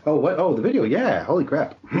 Oh, what? Oh, the video. Yeah. Holy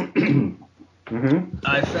crap. I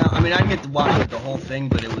didn't get to watch the whole thing,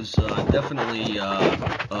 but it was definitely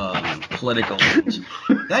political.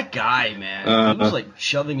 That guy, man, he was like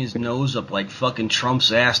shoving his nose up like fucking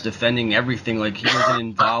Trump's ass, defending everything, like he wasn't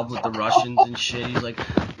involved with the Russians and shit. He's like,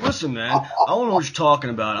 listen, man, I don't know what you're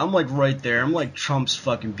talking about. I'm like right there. I'm like Trump's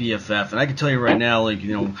fucking BFF, and I can tell you right now, like,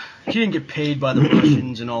 you know, he didn't get paid by the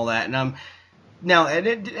Russians and all that. And I'm now at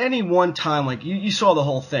any one time, like you saw the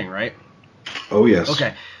whole thing, right? Oh yes.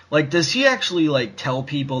 Okay. Like, does he actually, like, tell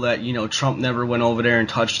people that, you know, Trump never went over there and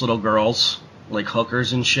touched little girls, like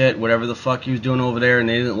hookers and shit, whatever the fuck he was doing over there, and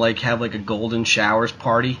they didn't, like, have, like, a golden showers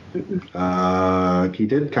party? He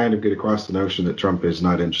did kind of get across the notion that Trump is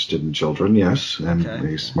not interested in children, yes, and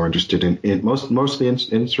he's more interested mostly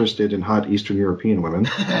interested in hot Eastern European women.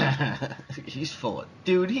 He's full of...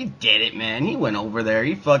 Dude, he did it, man. He went over there.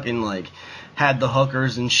 He fucking, like, had the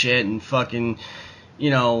hookers and shit and fucking... You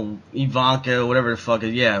know, Ivanka, whatever the fuck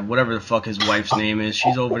his wife's name is.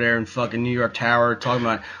 She's over there in fucking New York Tower talking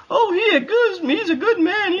about, oh, he's a good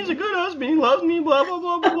man, he's a good husband, he loves me, blah, blah,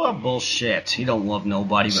 blah, blah, blah. Bullshit. He don't love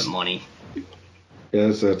nobody but money.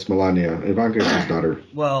 Yes, that's Melania. Ivanka is his daughter.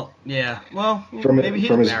 Well, yeah. Well, maybe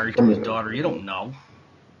he was married to his daughter. You don't know.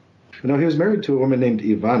 No, he was married to a woman named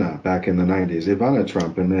Ivana back in the 90s, Ivana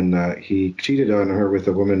Trump, and then he cheated on her with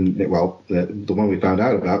a woman, well, the one we found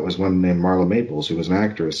out about was one named Marla Maples, who was an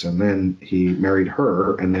actress, and then he married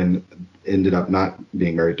her and then ended up not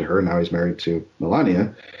being married to her. Now he's married to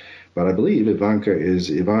Melania, but I believe Ivanka is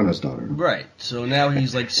Ivana's daughter. Right, so now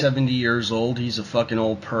he's like 70 years old, he's a fucking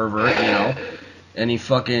old pervert, you know, and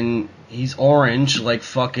he's orange like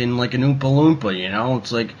fucking like an Oompa Loompa, you know,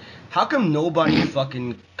 it's like... How come nobody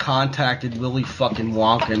fucking contacted Willy fucking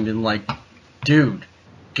Wonka and been like, dude,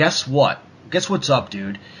 guess what? Guess what's up,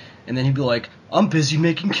 dude? And then he'd be like, I'm busy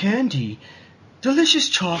making candy. Delicious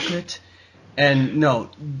chocolate. And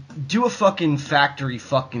no, do a fucking factory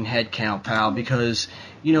fucking head count, pal, because,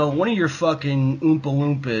 you know, one of your fucking Oompa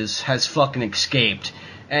Loompas has fucking escaped.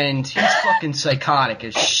 And he's fucking psychotic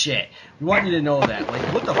as shit. We want you to know that.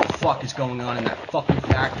 Like, what the fuck is going on in that fucking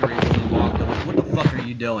factory, Willy Wonka? Like, what the fuck are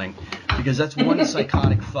you doing? Because that's one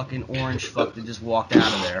psychotic fucking orange fuck that just walked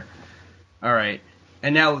out of there. Alright.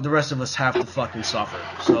 And now the rest of us have to fucking suffer.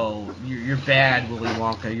 So, you're bad, Willy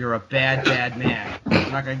Wonka. You're a bad, bad man.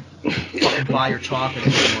 I'm not gonna fucking buy your chocolate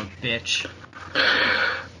anymore, bitch.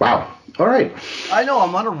 Wow. All right. I know,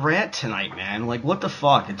 I'm on a rant tonight, man. Like, what the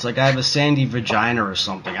fuck? It's like I have a sandy vagina or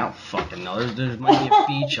something. I don't fucking know. There might be a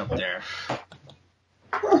beach up there.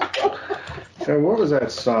 What was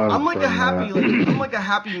that song? I'm like a happy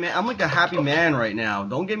man right now.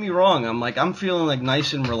 Don't get me wrong. I'm feeling like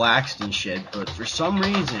nice and relaxed and shit. But for some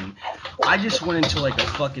reason, I just went into like a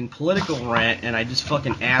fucking political rant and I just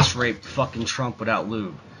fucking ass raped fucking Trump without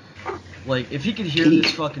lube. Like, if he could hear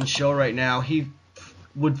this fucking show right now, he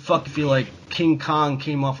would fucking feel like King Kong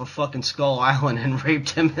came off of fucking Skull Island and raped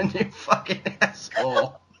him in the fucking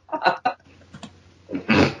asshole.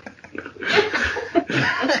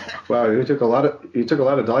 Wow, you took a lot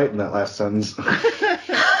of delight in that last sentence. And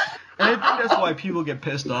I think that's why people get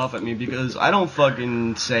pissed off at me, because I don't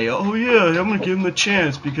fucking say, oh yeah, I'm gonna give him a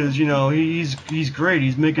chance because, you know, he's great,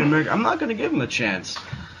 he's making America. I'm not gonna give him a chance.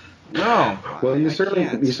 No. Well, you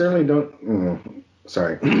certainly don't.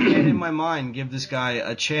 Sorry. I can't in my mind give this guy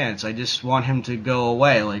a chance. I just want him to go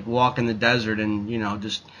away, like walk in the desert and, you know,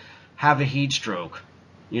 just have a heat stroke.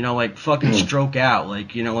 You know, like fucking stroke out.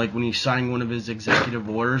 Like, you know, like when he's signing one of his executive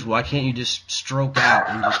orders, why can't you just stroke out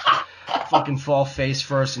and just fucking fall face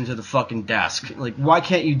first into the fucking desk? Like, why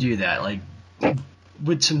can't you do that? Like,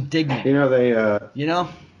 with some dignity. You know, they, you know?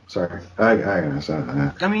 Sorry. I gotta say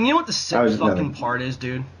that. I mean, you know what the sick fucking part is,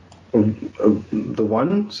 dude? The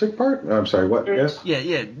one sick part? I'm sorry, what? Yes?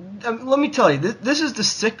 Yeah. Let me tell you, this is the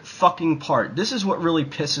sick fucking part. This is what really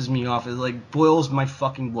pisses me off. It, like, boils my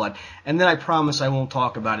fucking blood. And then I promise I won't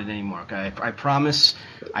talk about it anymore, okay? I promise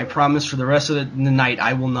for the rest of the night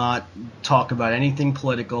I will not talk about anything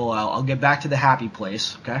political. I'll get back to the happy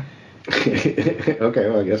place, okay? Okay,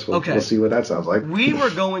 well, I guess we'll see what that sounds like. We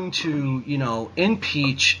were going to, you know,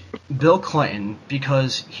 impeach Bill Clinton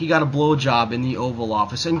because he got a blowjob in the Oval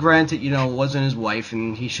Office. And granted, you know, it wasn't his wife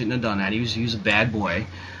and he shouldn't have done that. He was a bad boy.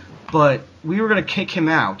 But we were going to kick him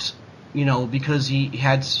out, you know, because he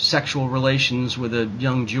had sexual relations with a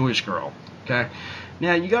young Jewish girl, okay?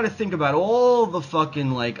 Now, you got to think about all the fucking,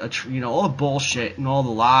 like, all the bullshit and all the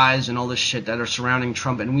lies and all this shit that are surrounding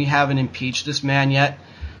Trump, and we haven't impeached this man yet.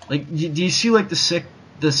 Like, do you see, like, the sick,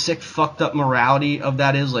 fucked up morality of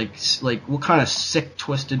that is? Like, what kind of sick,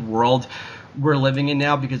 twisted world we're living in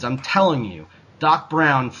now? Because I'm telling you, Doc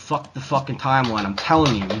Brown fucked the fucking timeline. I'm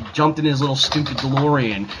telling you. He jumped in his little stupid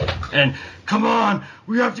DeLorean and, come on,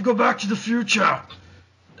 we have to go back to the future.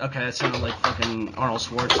 Okay, that sounded like fucking Arnold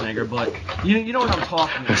Schwarzenegger, but you know what I'm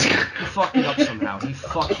talking about. He fucked it up somehow. He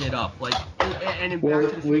fucked it up. Like, and in Back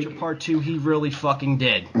to the Future Part 2, he really fucking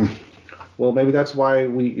did. Well, maybe that's why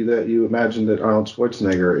that you imagine that Arnold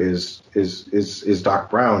Schwarzenegger is Doc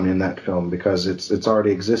Brown in that film, because it's already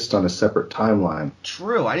exists on a separate timeline.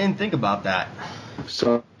 True, I didn't think about that.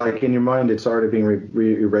 So, like, in your mind, it's already being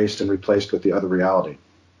erased and replaced with the other reality.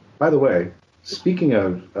 By the way, speaking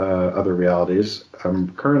of other realities,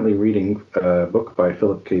 I'm currently reading a book by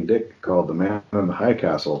Philip K. Dick called The Man in the High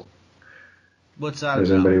Castle. What's that Has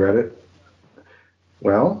about? anybody read it?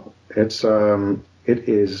 Well, it's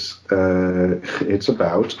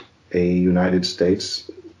about a United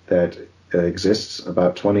States that exists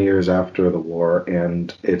about 20 years after the war,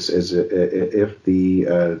 and it's as if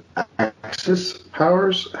the Axis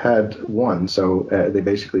powers had won. So they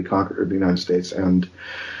basically conquered the United States, and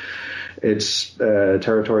its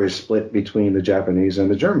territory is split between the Japanese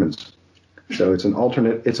and the Germans. So it's an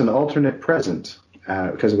alternate present,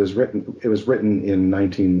 because it was written in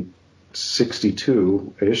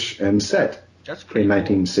 1962-ish and set in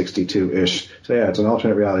 1962-ish. So yeah, it's an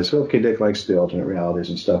alternate reality. So Philip K. Dick likes the alternate realities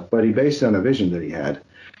and stuff, but he based it on a vision that he had.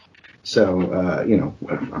 So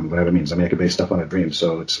whatever it means. I mean, I could base stuff on a dream.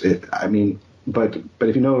 So but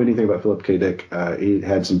if you know anything about Philip K. Dick, he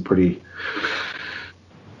had some pretty.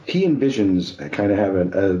 He envisions kind of have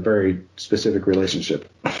a very specific relationship,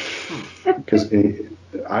 because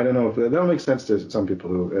I don't know if that'll make sense to some people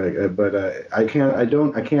who, but I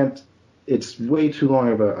can't. It's way too long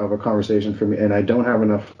of a conversation for me, and I don't have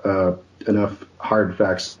enough hard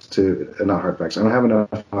facts not hard facts. I don't have enough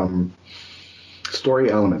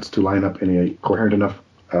story elements to line up in a coherent enough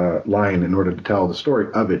line in order to tell the story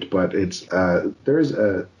of it. But it's there's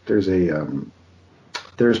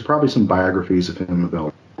probably some biographies of him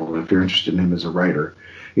available if you're interested in him as a writer.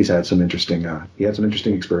 He's had some interesting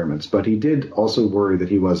experiments, but he did also worry that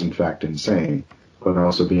he was in fact insane, but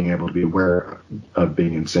also being able to be aware of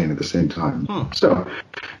being insane at the same time. So,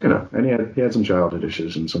 and he had some childhood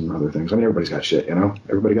issues and some other things. I mean, everybody's got shit,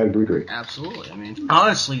 Everybody got a degree. Absolutely. I mean,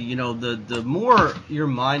 honestly, the more your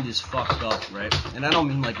mind is fucked up, right? And I don't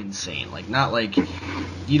mean like insane, like not like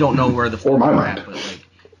you don't know where the fuck you're at, but like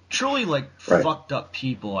truly like fucked up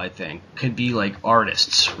people, I think, could be like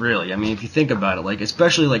artists, really. I mean, if you think about it, like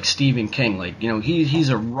especially like Stephen King, like, he's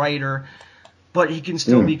a writer, but he can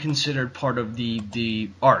still be considered part of the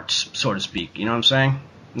arts, so to speak. You know what I'm saying?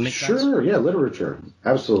 Make sense? Yeah, literature.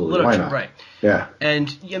 Absolutely. Why not? Right. Yeah.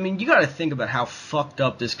 And, I mean, you gotta think about how fucked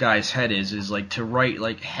up this guy's head is like, to write,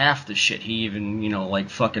 like, half the shit he even, like,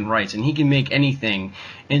 fucking writes. And he can make anything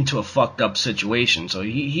into a fucked up situation. So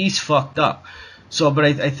he's fucked up. So, but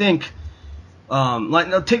I think,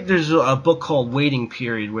 there's a book called Waiting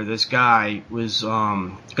Period, where this guy was,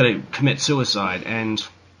 gonna commit suicide, and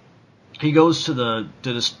he goes to the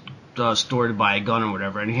store to buy a gun or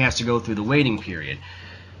whatever, and he has to go through the waiting period.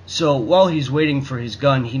 So while he's waiting for his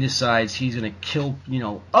gun, he decides he's going to kill,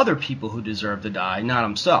 other people who deserve to die, not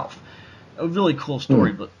himself. A really cool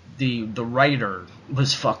story, but the writer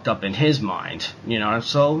was fucked up in his mind,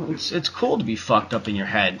 So it's cool to be fucked up in your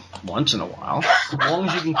head once in a while, as long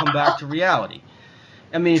as you can come back to reality.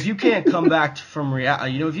 I mean, if you can't come back from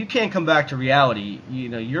reality, if you can't come back to reality,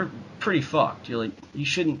 you're pretty fucked. You're like, you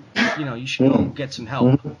shouldn't, you should go get some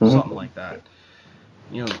help, something like that.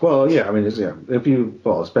 Well, yeah, I mean,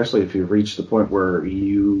 especially if you've reached the point where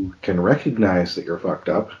you can recognize that you're fucked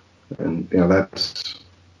up, and then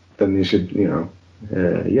you should,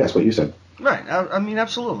 yes, what you said. Right. I mean,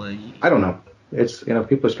 absolutely. I don't know. It's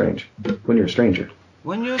people are strange. When you're a stranger.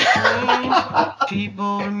 When you're strange,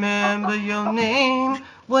 people remember your name.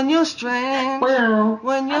 When you're strange,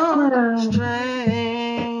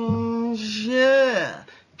 yeah.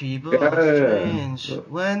 People are strange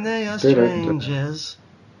when they are strangers.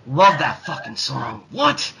 Love that fucking song.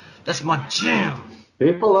 What? That's my jam.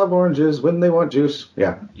 People love oranges when they want juice.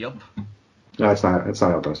 Yeah. Yep. No, it's not. It's not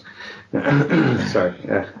how it goes. Sorry.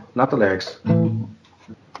 Not the lyrics. You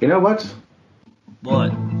know what?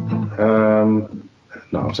 What?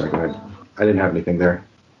 No, I'm sorry. Go ahead. I didn't have anything there.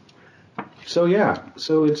 So yeah.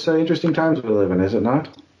 So it's interesting times we live in, is it not?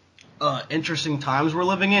 Interesting times we're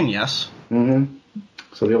living in. Yes. Mm-hmm.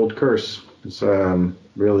 So the old curse is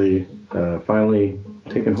really finally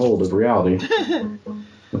taken hold of reality.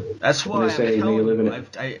 That's why they say you live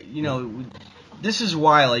in this is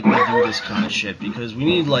why like we do this kind of shit, because we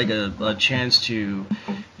need like a chance to,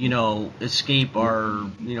 escape our,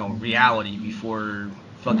 reality before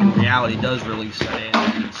fucking reality does really set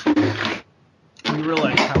in. We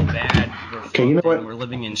realize how bad we're fucking, we're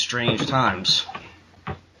living in strange times.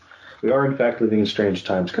 We are in fact living in strange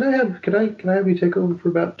times. Can I have you take over for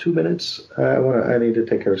about 2 minutes? I need to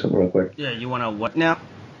take care of something real quick. Yeah, you want to what now?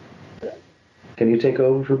 Can you take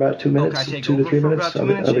over for about 2 minutes? Can I take 2 over to 3 for minutes? about 2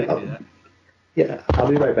 minutes? Yeah, I can do that. Yeah, I'll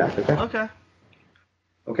be right back. Okay. Okay.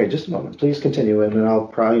 Okay, just a moment. Please continue, and then I'll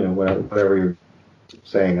probably, whatever you're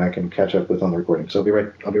saying, I can catch up with on the recording. So I'll be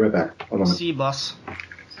right back. One moment. See you, boss.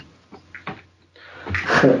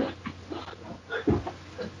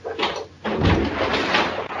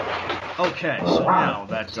 Okay, so now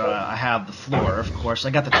that I have the floor, of course,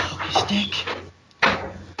 I got the talkie stick.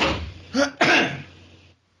 I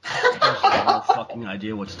have no fucking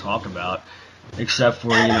idea what to talk about, except for,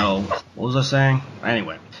 what was I saying?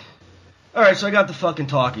 Anyway. Alright, so I got the fucking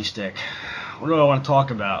talkie stick. What do I want to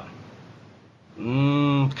talk about?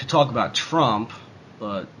 Could talk about Trump,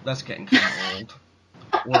 but that's getting kind of old.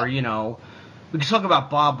 Or, we could talk about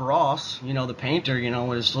Bob Ross, the painter,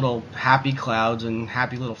 with his little happy clouds and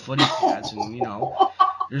happy little footy pads, and,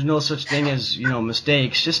 there's no such thing as,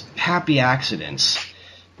 mistakes, just happy accidents.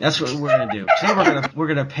 That's what we're gonna do. Today we're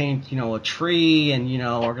gonna paint, a tree, and,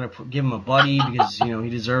 we're gonna give him a buddy because, he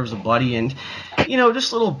deserves a buddy, and,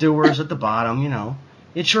 just little doers at the bottom,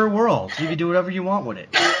 It's your world. You can do whatever you want with it.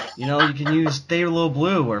 You can use Phthalo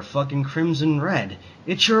blue or fucking crimson red.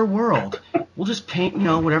 It's your world. We'll just paint,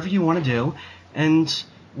 whatever you want to do. And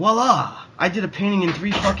voila! I did a painting in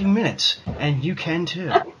 3 fucking minutes. And you can too.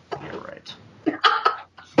 You're right.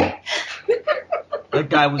 That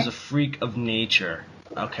guy was a freak of nature.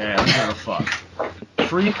 Okay, I don't give a fuck.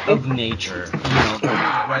 Freak of nature.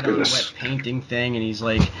 Right on the wet painting thing, and he's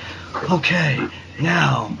like, okay,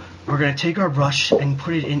 now we're going to take our brush and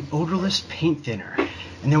put it in odorless paint thinner.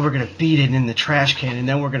 And then we're going to beat it in the trash can, and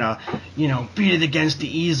then we're going to, beat it against the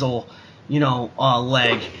easel,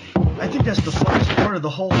 leg. I think that's the funnest part of the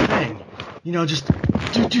whole thing. Just beat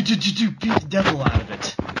the devil out of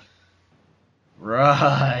it.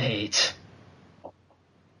 Right.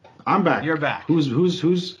 I'm back. You're back. Who's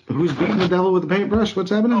beating the devil with the paintbrush?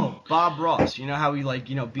 What's happening? Oh, Bob Ross. You know how he beats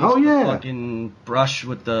the fucking brush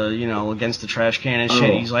with the against the trash can and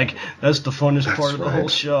shit. He's like, that's the funnest part of the whole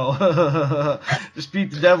show. Just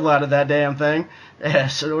beat the devil out of that damn thing. Yeah.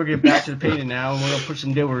 So we're getting back to the painting now, and we're gonna put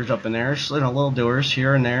some doers up in there, little doers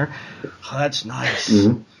here and there. Oh, that's nice.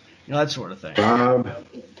 Mm-hmm. That sort of thing.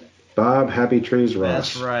 Bob, Happy Trees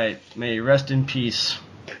Ross. That's right. May he rest in peace.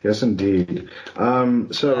 Yes, indeed.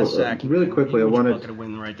 Really quickly, I wanted to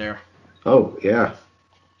win right there. Oh, yeah.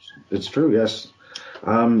 It's true, yes.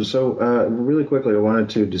 Really quickly, I wanted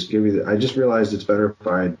to just give you I just realized it's better if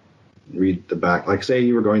I read the back. Like, say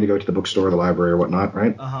you were going to go to the bookstore, the library, or whatnot,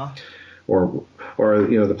 right? Uh-huh. Or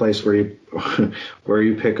the place where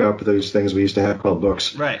you pick up those things we used to have called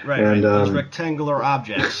books. Right. And, those rectangular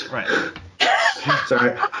objects, right.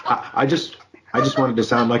 Sorry, I just wanted to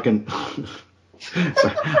sound like an...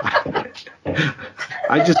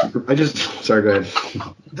 I just. Sorry, go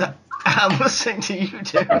ahead. I'm listening to you,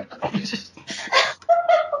 dude.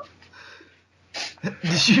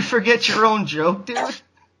 Did you forget your own joke, dude?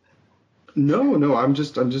 No. I'm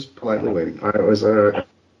just politely waiting.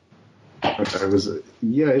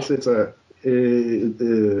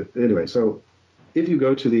 Anyway. So, if you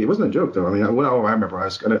go to the, it wasn't a joke though. I mean, I remember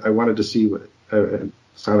I wanted to see what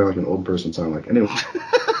sounded like an old person sounded like. Anyway.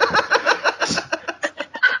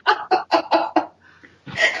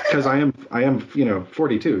 Because I am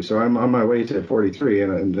 42, so I'm on my way to 43,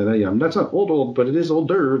 and that's not old, but it is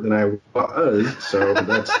older than I was, so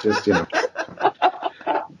that's just, Dude,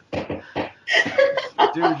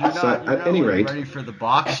 you're not ready for the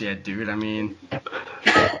box yet, dude. I mean...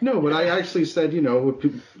 No, but I actually said,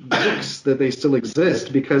 books that they still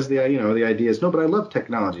exist because the idea is, no, but I love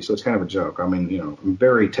technology, so it's kind of a joke. I mean, I'm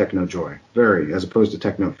very techno-joy, very, as opposed to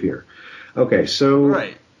techno-fear. Okay, so...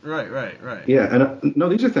 Right. Yeah, and no,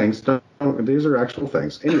 these are things. These are actual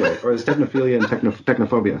things. Anyway, or is technophilia and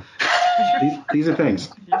technophobia. These are things.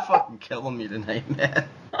 You're fucking killing me tonight, man.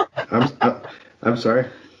 I'm sorry.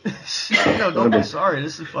 No, don't be sorry.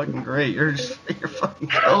 This is fucking great. You're fucking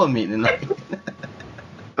killing me tonight.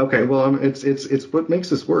 Okay, well, it's what makes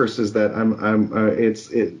this worse is that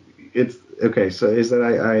okay, so is that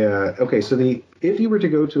okay, so if you were to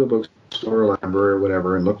go to a bookstore or library or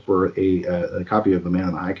whatever and look for a copy of The Man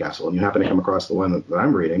in the High Castle, and you happen to come across the one that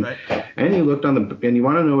I'm reading, right. and you looked and you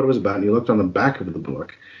want to know what it was about, and you looked on the back of the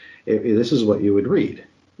book, this is what you would read.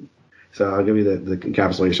 So I'll give you the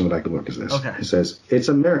encapsulation of the back of the book is this. Okay. It says,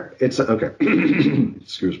 okay,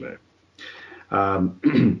 excuse me.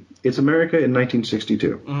 It's America in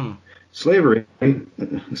 1962. Mm-hmm.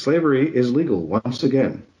 Slavery is legal once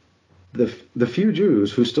again. The few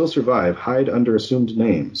Jews who still survive hide under assumed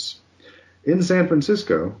names. In San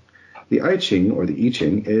Francisco, the I Ching or the I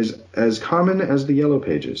Ching is as common as the Yellow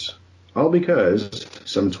Pages, all because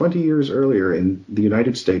some 20 years earlier in the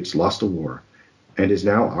United States lost a war and is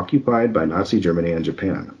now occupied by Nazi Germany and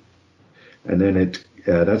Japan. And then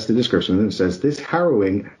that's the description. And it says, this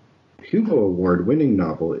harrowing Hugo Award-winning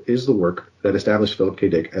novel is the work that established Philip K.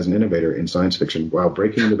 Dick as an innovator in science fiction while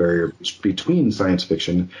breaking the barrier between science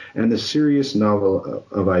fiction and the serious novel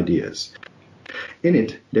of ideas. In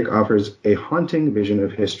it, Dick offers a haunting vision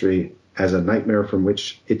of history as a nightmare from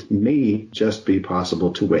which it may just be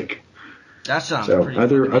possible to wake. That sounds pretty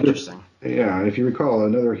interesting. Yeah, and if you recall,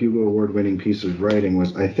 another Hugo Award-winning piece of writing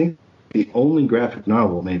was, I think, the only graphic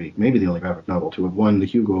novel, maybe the only graphic novel to have won the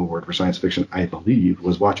Hugo Award for science fiction, I believe,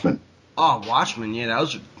 was Watchmen. Oh, Watchmen, yeah, that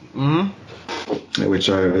was... Mm-hmm. Which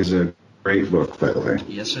is a great book, by the way.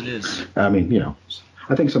 Yes, it is. I mean,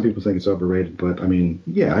 I think some people think it's overrated, but, I mean,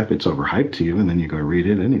 yeah, if it's overhyped to you and then you go read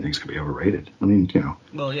it, anything's going to be overrated. I mean,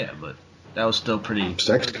 Well, yeah, but that was still pretty...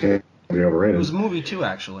 Sex can't be overrated. It was a movie, too,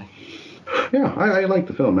 actually. Yeah, I like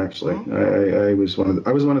the film, actually. Mm-hmm.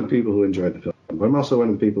 I was one of the people who enjoyed the film. But I'm also one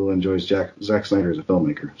of the people who enjoys Zack Snyder as a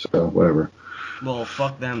filmmaker, so whatever. Well,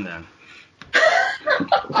 fuck them, then.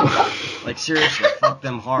 Like, seriously, fuck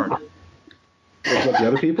them hard. What, the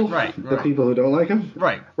other people? Right. The people who don't like him?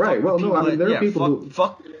 Right. Right. Well, no, I mean, there are people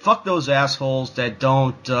fuck those assholes that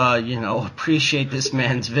don't, appreciate this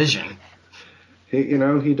man's vision.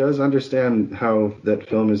 He does understand how that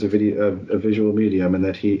film is a visual medium, and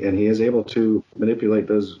that he is able to manipulate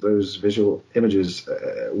those visual images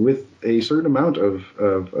with a certain amount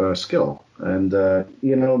of skill. And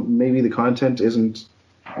maybe the content isn't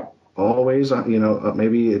always,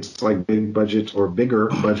 maybe it's like big budget or bigger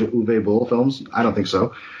budget Uwe Boll films. I don't think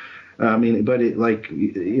so. I mean, but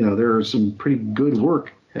there are some pretty good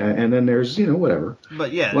work. And then there's, whatever.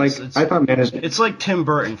 But yeah, I thought, man, it's like Tim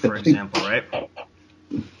Burton, for example, right?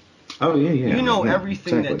 Oh yeah.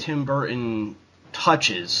 Everything that Tim Burton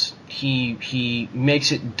touches, he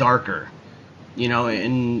makes it darker.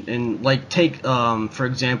 And like take for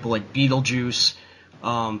example, like Beetlejuice,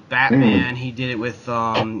 Batman. He did it with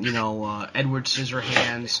Edward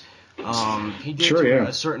Scissorhands. He did it to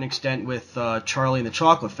a certain extent with Charlie and the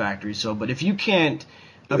Chocolate Factory. So, but if you can't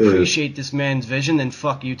appreciate this man's vision, then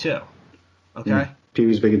fuck you too. Okay.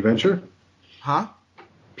 Pee-wee's Big Adventure. Huh?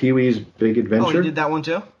 Pee-wee's Big Adventure. Oh, he did that one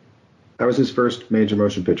too? That was his first major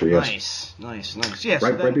motion picture, yes. Nice. Yeah,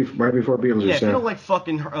 right before Beetlejuice. Yeah, if you don't like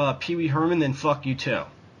fucking Pee-wee Herman, then fuck you too.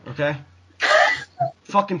 Okay?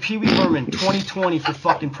 Fucking Pee-wee Herman, 2020 for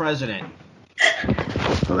fucking president. Oh,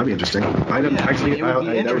 that'd be interesting. It would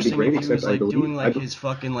be interesting if he was like doing like his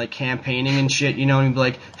fucking like campaigning and shit, and he'd be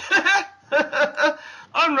like,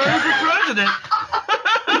 I'm running for president.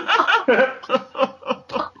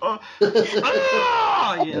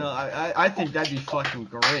 I think that'd be fucking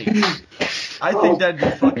great. I think that'd be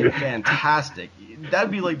fucking fantastic.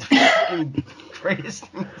 That'd be like the fucking greatest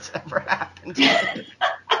thing that's ever happened to me.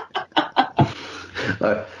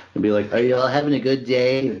 It'd be like, are you all having a good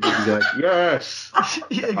day? And you'd be like, yes.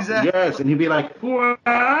 Yeah, exactly. Yes, and he'd be like,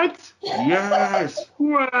 what? Yes.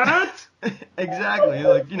 What? Exactly.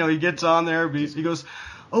 Like, he gets on there, he goes,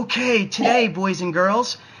 okay, today, boys and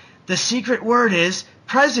girls, the secret word is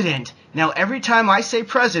president. Now, every time I say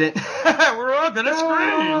president, we're all going to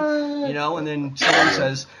scream. And then someone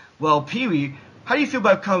says, well, Pee-wee, how do you feel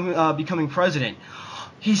about becoming president?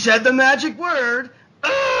 He said the magic word.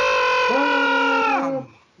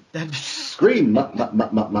 Scream,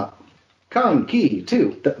 Con Key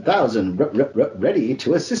 2000, ready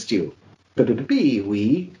to assist you.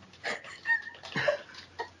 Pee-wee.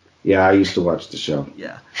 Yeah, I used to watch the show.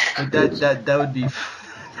 Yeah, but that would be...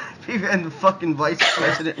 And the fucking vice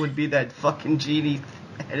president would be that fucking genie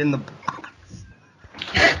head in the box.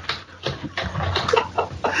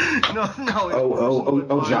 No.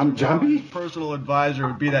 Jambi? Personal advisor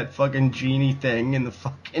would be that fucking genie thing in the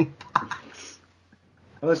fucking box.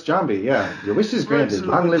 Oh, that's Jambi, yeah. Your wish is granted.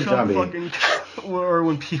 Long live Jambi. Or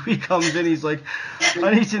when Pee-wee comes in, he's like,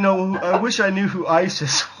 I need to know, I wish I knew who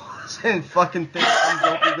ISIS and fucking thing comes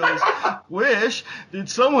up and goes, Wish? Did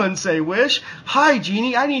someone say Wish? Hi,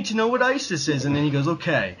 Genie, I need to know what ISIS is. And then he goes,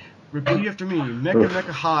 okay, repeat after me. Mecca,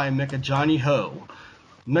 Mecca, hi, Mecca, Johnny Ho.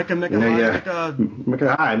 Mecca, Mecca, hi, Mecca...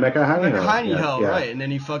 Mecca, hi, Mecca, hi, Mecca, hi, ho, right. And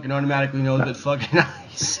then he fucking automatically knows that fucking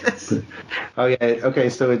ISIS. Oh, yeah, okay,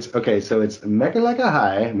 so it's Mecca like a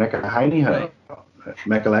hi, Mecca, hi, ho. Right.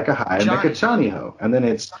 Mecca like a hi, Johnny. Mecca, Johnny ho. And then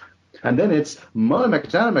it's Mona Mecca,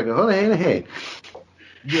 Johnny, Mecca, hola, hey, hey.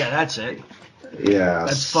 Yeah, that's it. Yeah.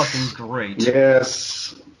 That's fucking great.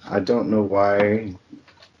 Yes. I don't know why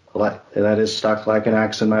that is stuck like an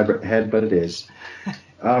axe in my head, but it is.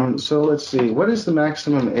 So let's see. What is the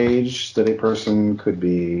maximum age that a person could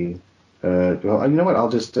be? Well, you know what?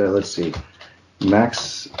 I'll just let's see.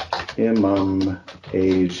 Maximum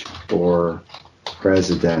age for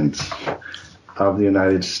president of the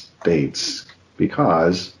United States.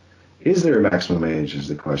 Because is there a maximum age? Is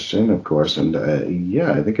the question, of course. And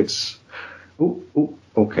yeah, I think it's.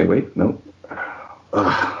 Okay. Wait. No.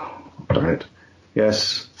 Darn it.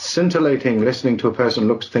 Yes. Scintillating. Listening to a person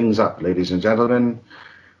looks things up, ladies and gentlemen.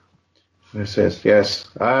 It says, yes,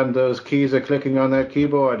 and those keys are clicking on that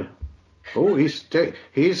keyboard. Oh, he's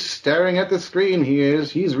staring at the screen. He is.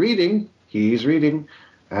 He's reading. He's reading.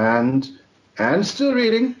 And still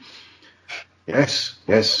reading. Yes.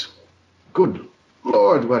 Good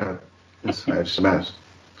Lord, what a... I just smashed.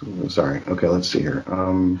 Sorry. Okay, let's see here.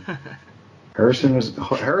 Harrison was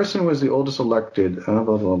the oldest elected... blah,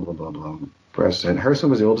 blah, blah, blah, blah. President. Harrison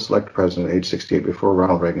was the oldest elected president at age 68 before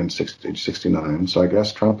Ronald Reagan, age 69. So I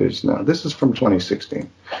guess Trump is now. This is from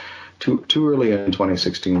 2016. Too early in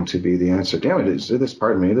 2016 to be the answer. Damn it!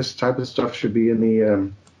 This type of stuff should be in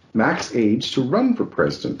the max age to run for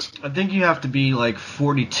president. I think you have to be like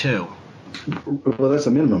 42. Well, that's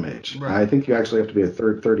a minimum age. Right. I think you actually have to be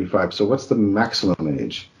 35. So what's the maximum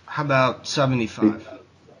age? How about 75?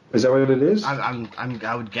 Is that what it is?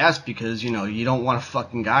 I would guess because, you know, you don't want a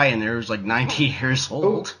fucking guy in there who's like 90 years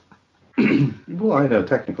old. Well, I know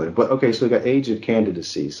technically. But okay, so we got age of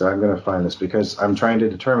candidacy. So I'm going to find this because I'm trying to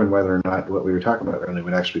determine whether or not what we were talking about earlier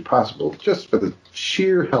would actually be possible, just for the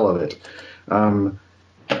sheer hell of it.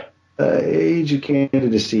 Age of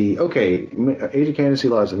candidacy. Okay, age of candidacy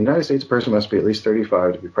laws. In the United States, a person must be at least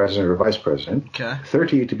 35 to be president or vice president. Okay.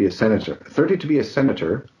 30 to be a senator. 30 to be a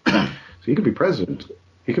senator. So you could be president.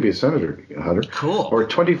 You could be a senator, Hunter. Cool. Or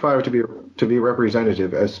 25 to be a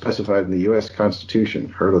representative as specified in the U.S. Constitution.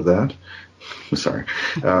 Heard of that? Sorry.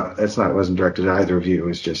 It wasn't directed at either of you. It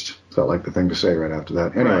was just felt like the thing to say right after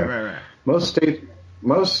that. Anyway, right.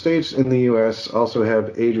 Most states in the U.S. also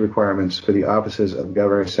have age requirements for the offices of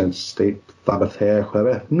governor,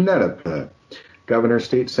 governor,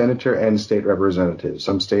 state senator, and state representative.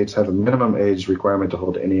 Some states have a minimum age requirement to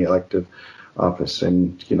hold any elective office,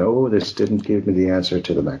 and this didn't give me the answer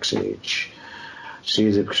to the max age.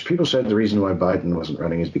 See, people said the reason why Biden wasn't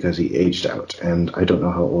running is because he aged out, and I don't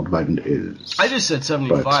know how old Biden is. I just said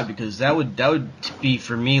 75 because that would be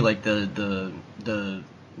for me like the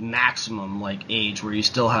maximum like age where you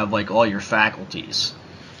still have like all your faculties.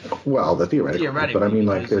 Well, theoretically, but I mean,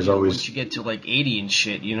 like, there's always... Once you get to, like, 80 and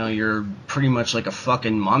shit, you're pretty much like a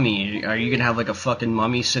fucking mummy. Are you gonna have, like, a fucking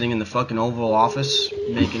mummy sitting in the fucking Oval Office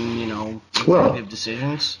making, executive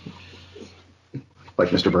decisions? Like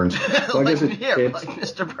Mr. Burns. Well, like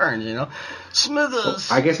Mr. Burns, Smithers!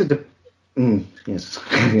 Well, I guess it yes,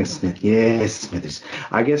 Smithers.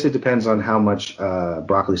 I guess it depends on how much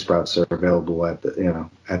broccoli sprouts are available at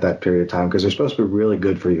that period of time, because they're supposed to be really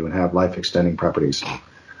good for you and have life-extending properties.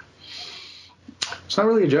 It's not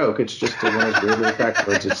really a joke. It's just one of those weird little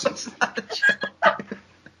factoids. It's not a joke.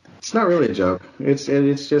 It's not really a joke. It's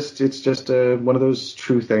just one of those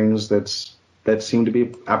true things that seem to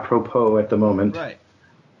be apropos at the moment. Right.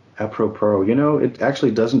 Apropos. It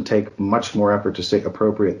actually doesn't take much more effort to say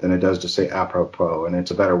appropriate than it does to say apropos, and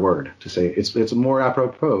it's a better word to say. It's more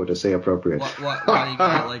apropos to say appropriate. Why do you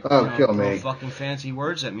got kill throw me. fucking fancy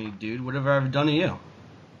words at me, dude? What have I ever done to you?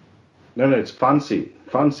 No, it's fancy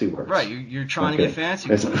words. Right, you're trying to get fancy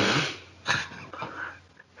with me.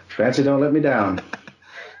 Fancy, don't let me down.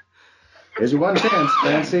 Here's your one chance,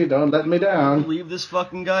 Fancy, don't let me down. Believe this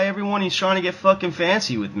fucking guy, everyone. He's trying to get fucking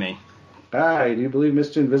fancy with me. Hi, do you believe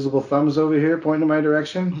Mr. Invisible Thumb's over here pointing in my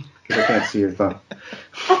direction? Because I can't see your thumb.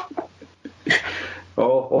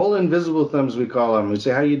 All invisible thumbs, we call him. We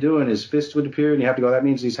say, how you doing? His fist would appear, and you have to go, that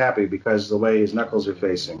means he's happy because the way his knuckles are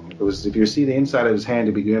facing. If you see the inside of his hand,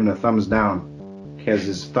 he'd be giving a thumbs down because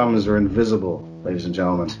his thumbs are invisible, ladies and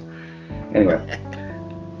gentlemen. Anyway.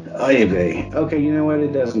 Okay, you know what?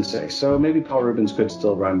 It doesn't say. So maybe Paul Rubens could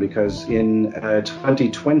still run because in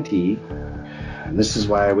 2020, And this is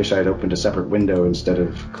why I wish I'd opened a separate window instead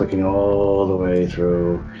of clicking all the way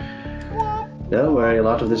through. Don't worry, a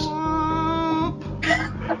lot of this...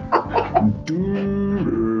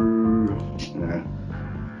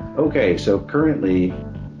 Okay, so currently...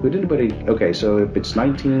 Would anybody... Okay, so if it's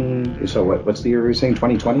 19... So what's the year you're saying?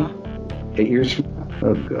 2020? 8 years from...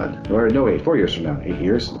 Oh, God. Or, no, wait, 4 years from now. 8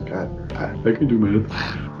 years? God, I can do math.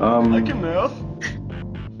 I can math.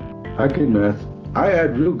 I can math. I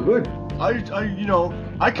had real good. I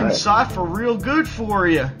can cipher real good for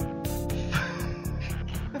you.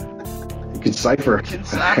 You can cipher. I can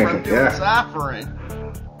cipher. I'm doing ciphering.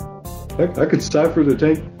 I could cipher the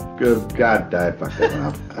tank. God, I fucked that one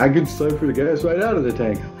up. I could cipher the gas right out of the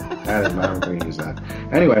tank. I'm not going to use that.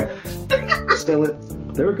 Anyway,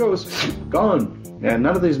 there it goes. Gone. And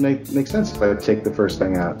none of these make sense if I take the first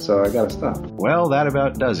thing out, so I gotta stop. Well, that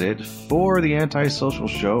about does it for the Antisocial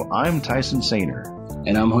Show. I'm Tyson Sainer.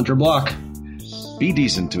 And I'm Hunter Block. Be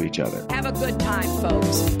decent to each other. Have a good time,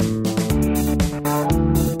 folks.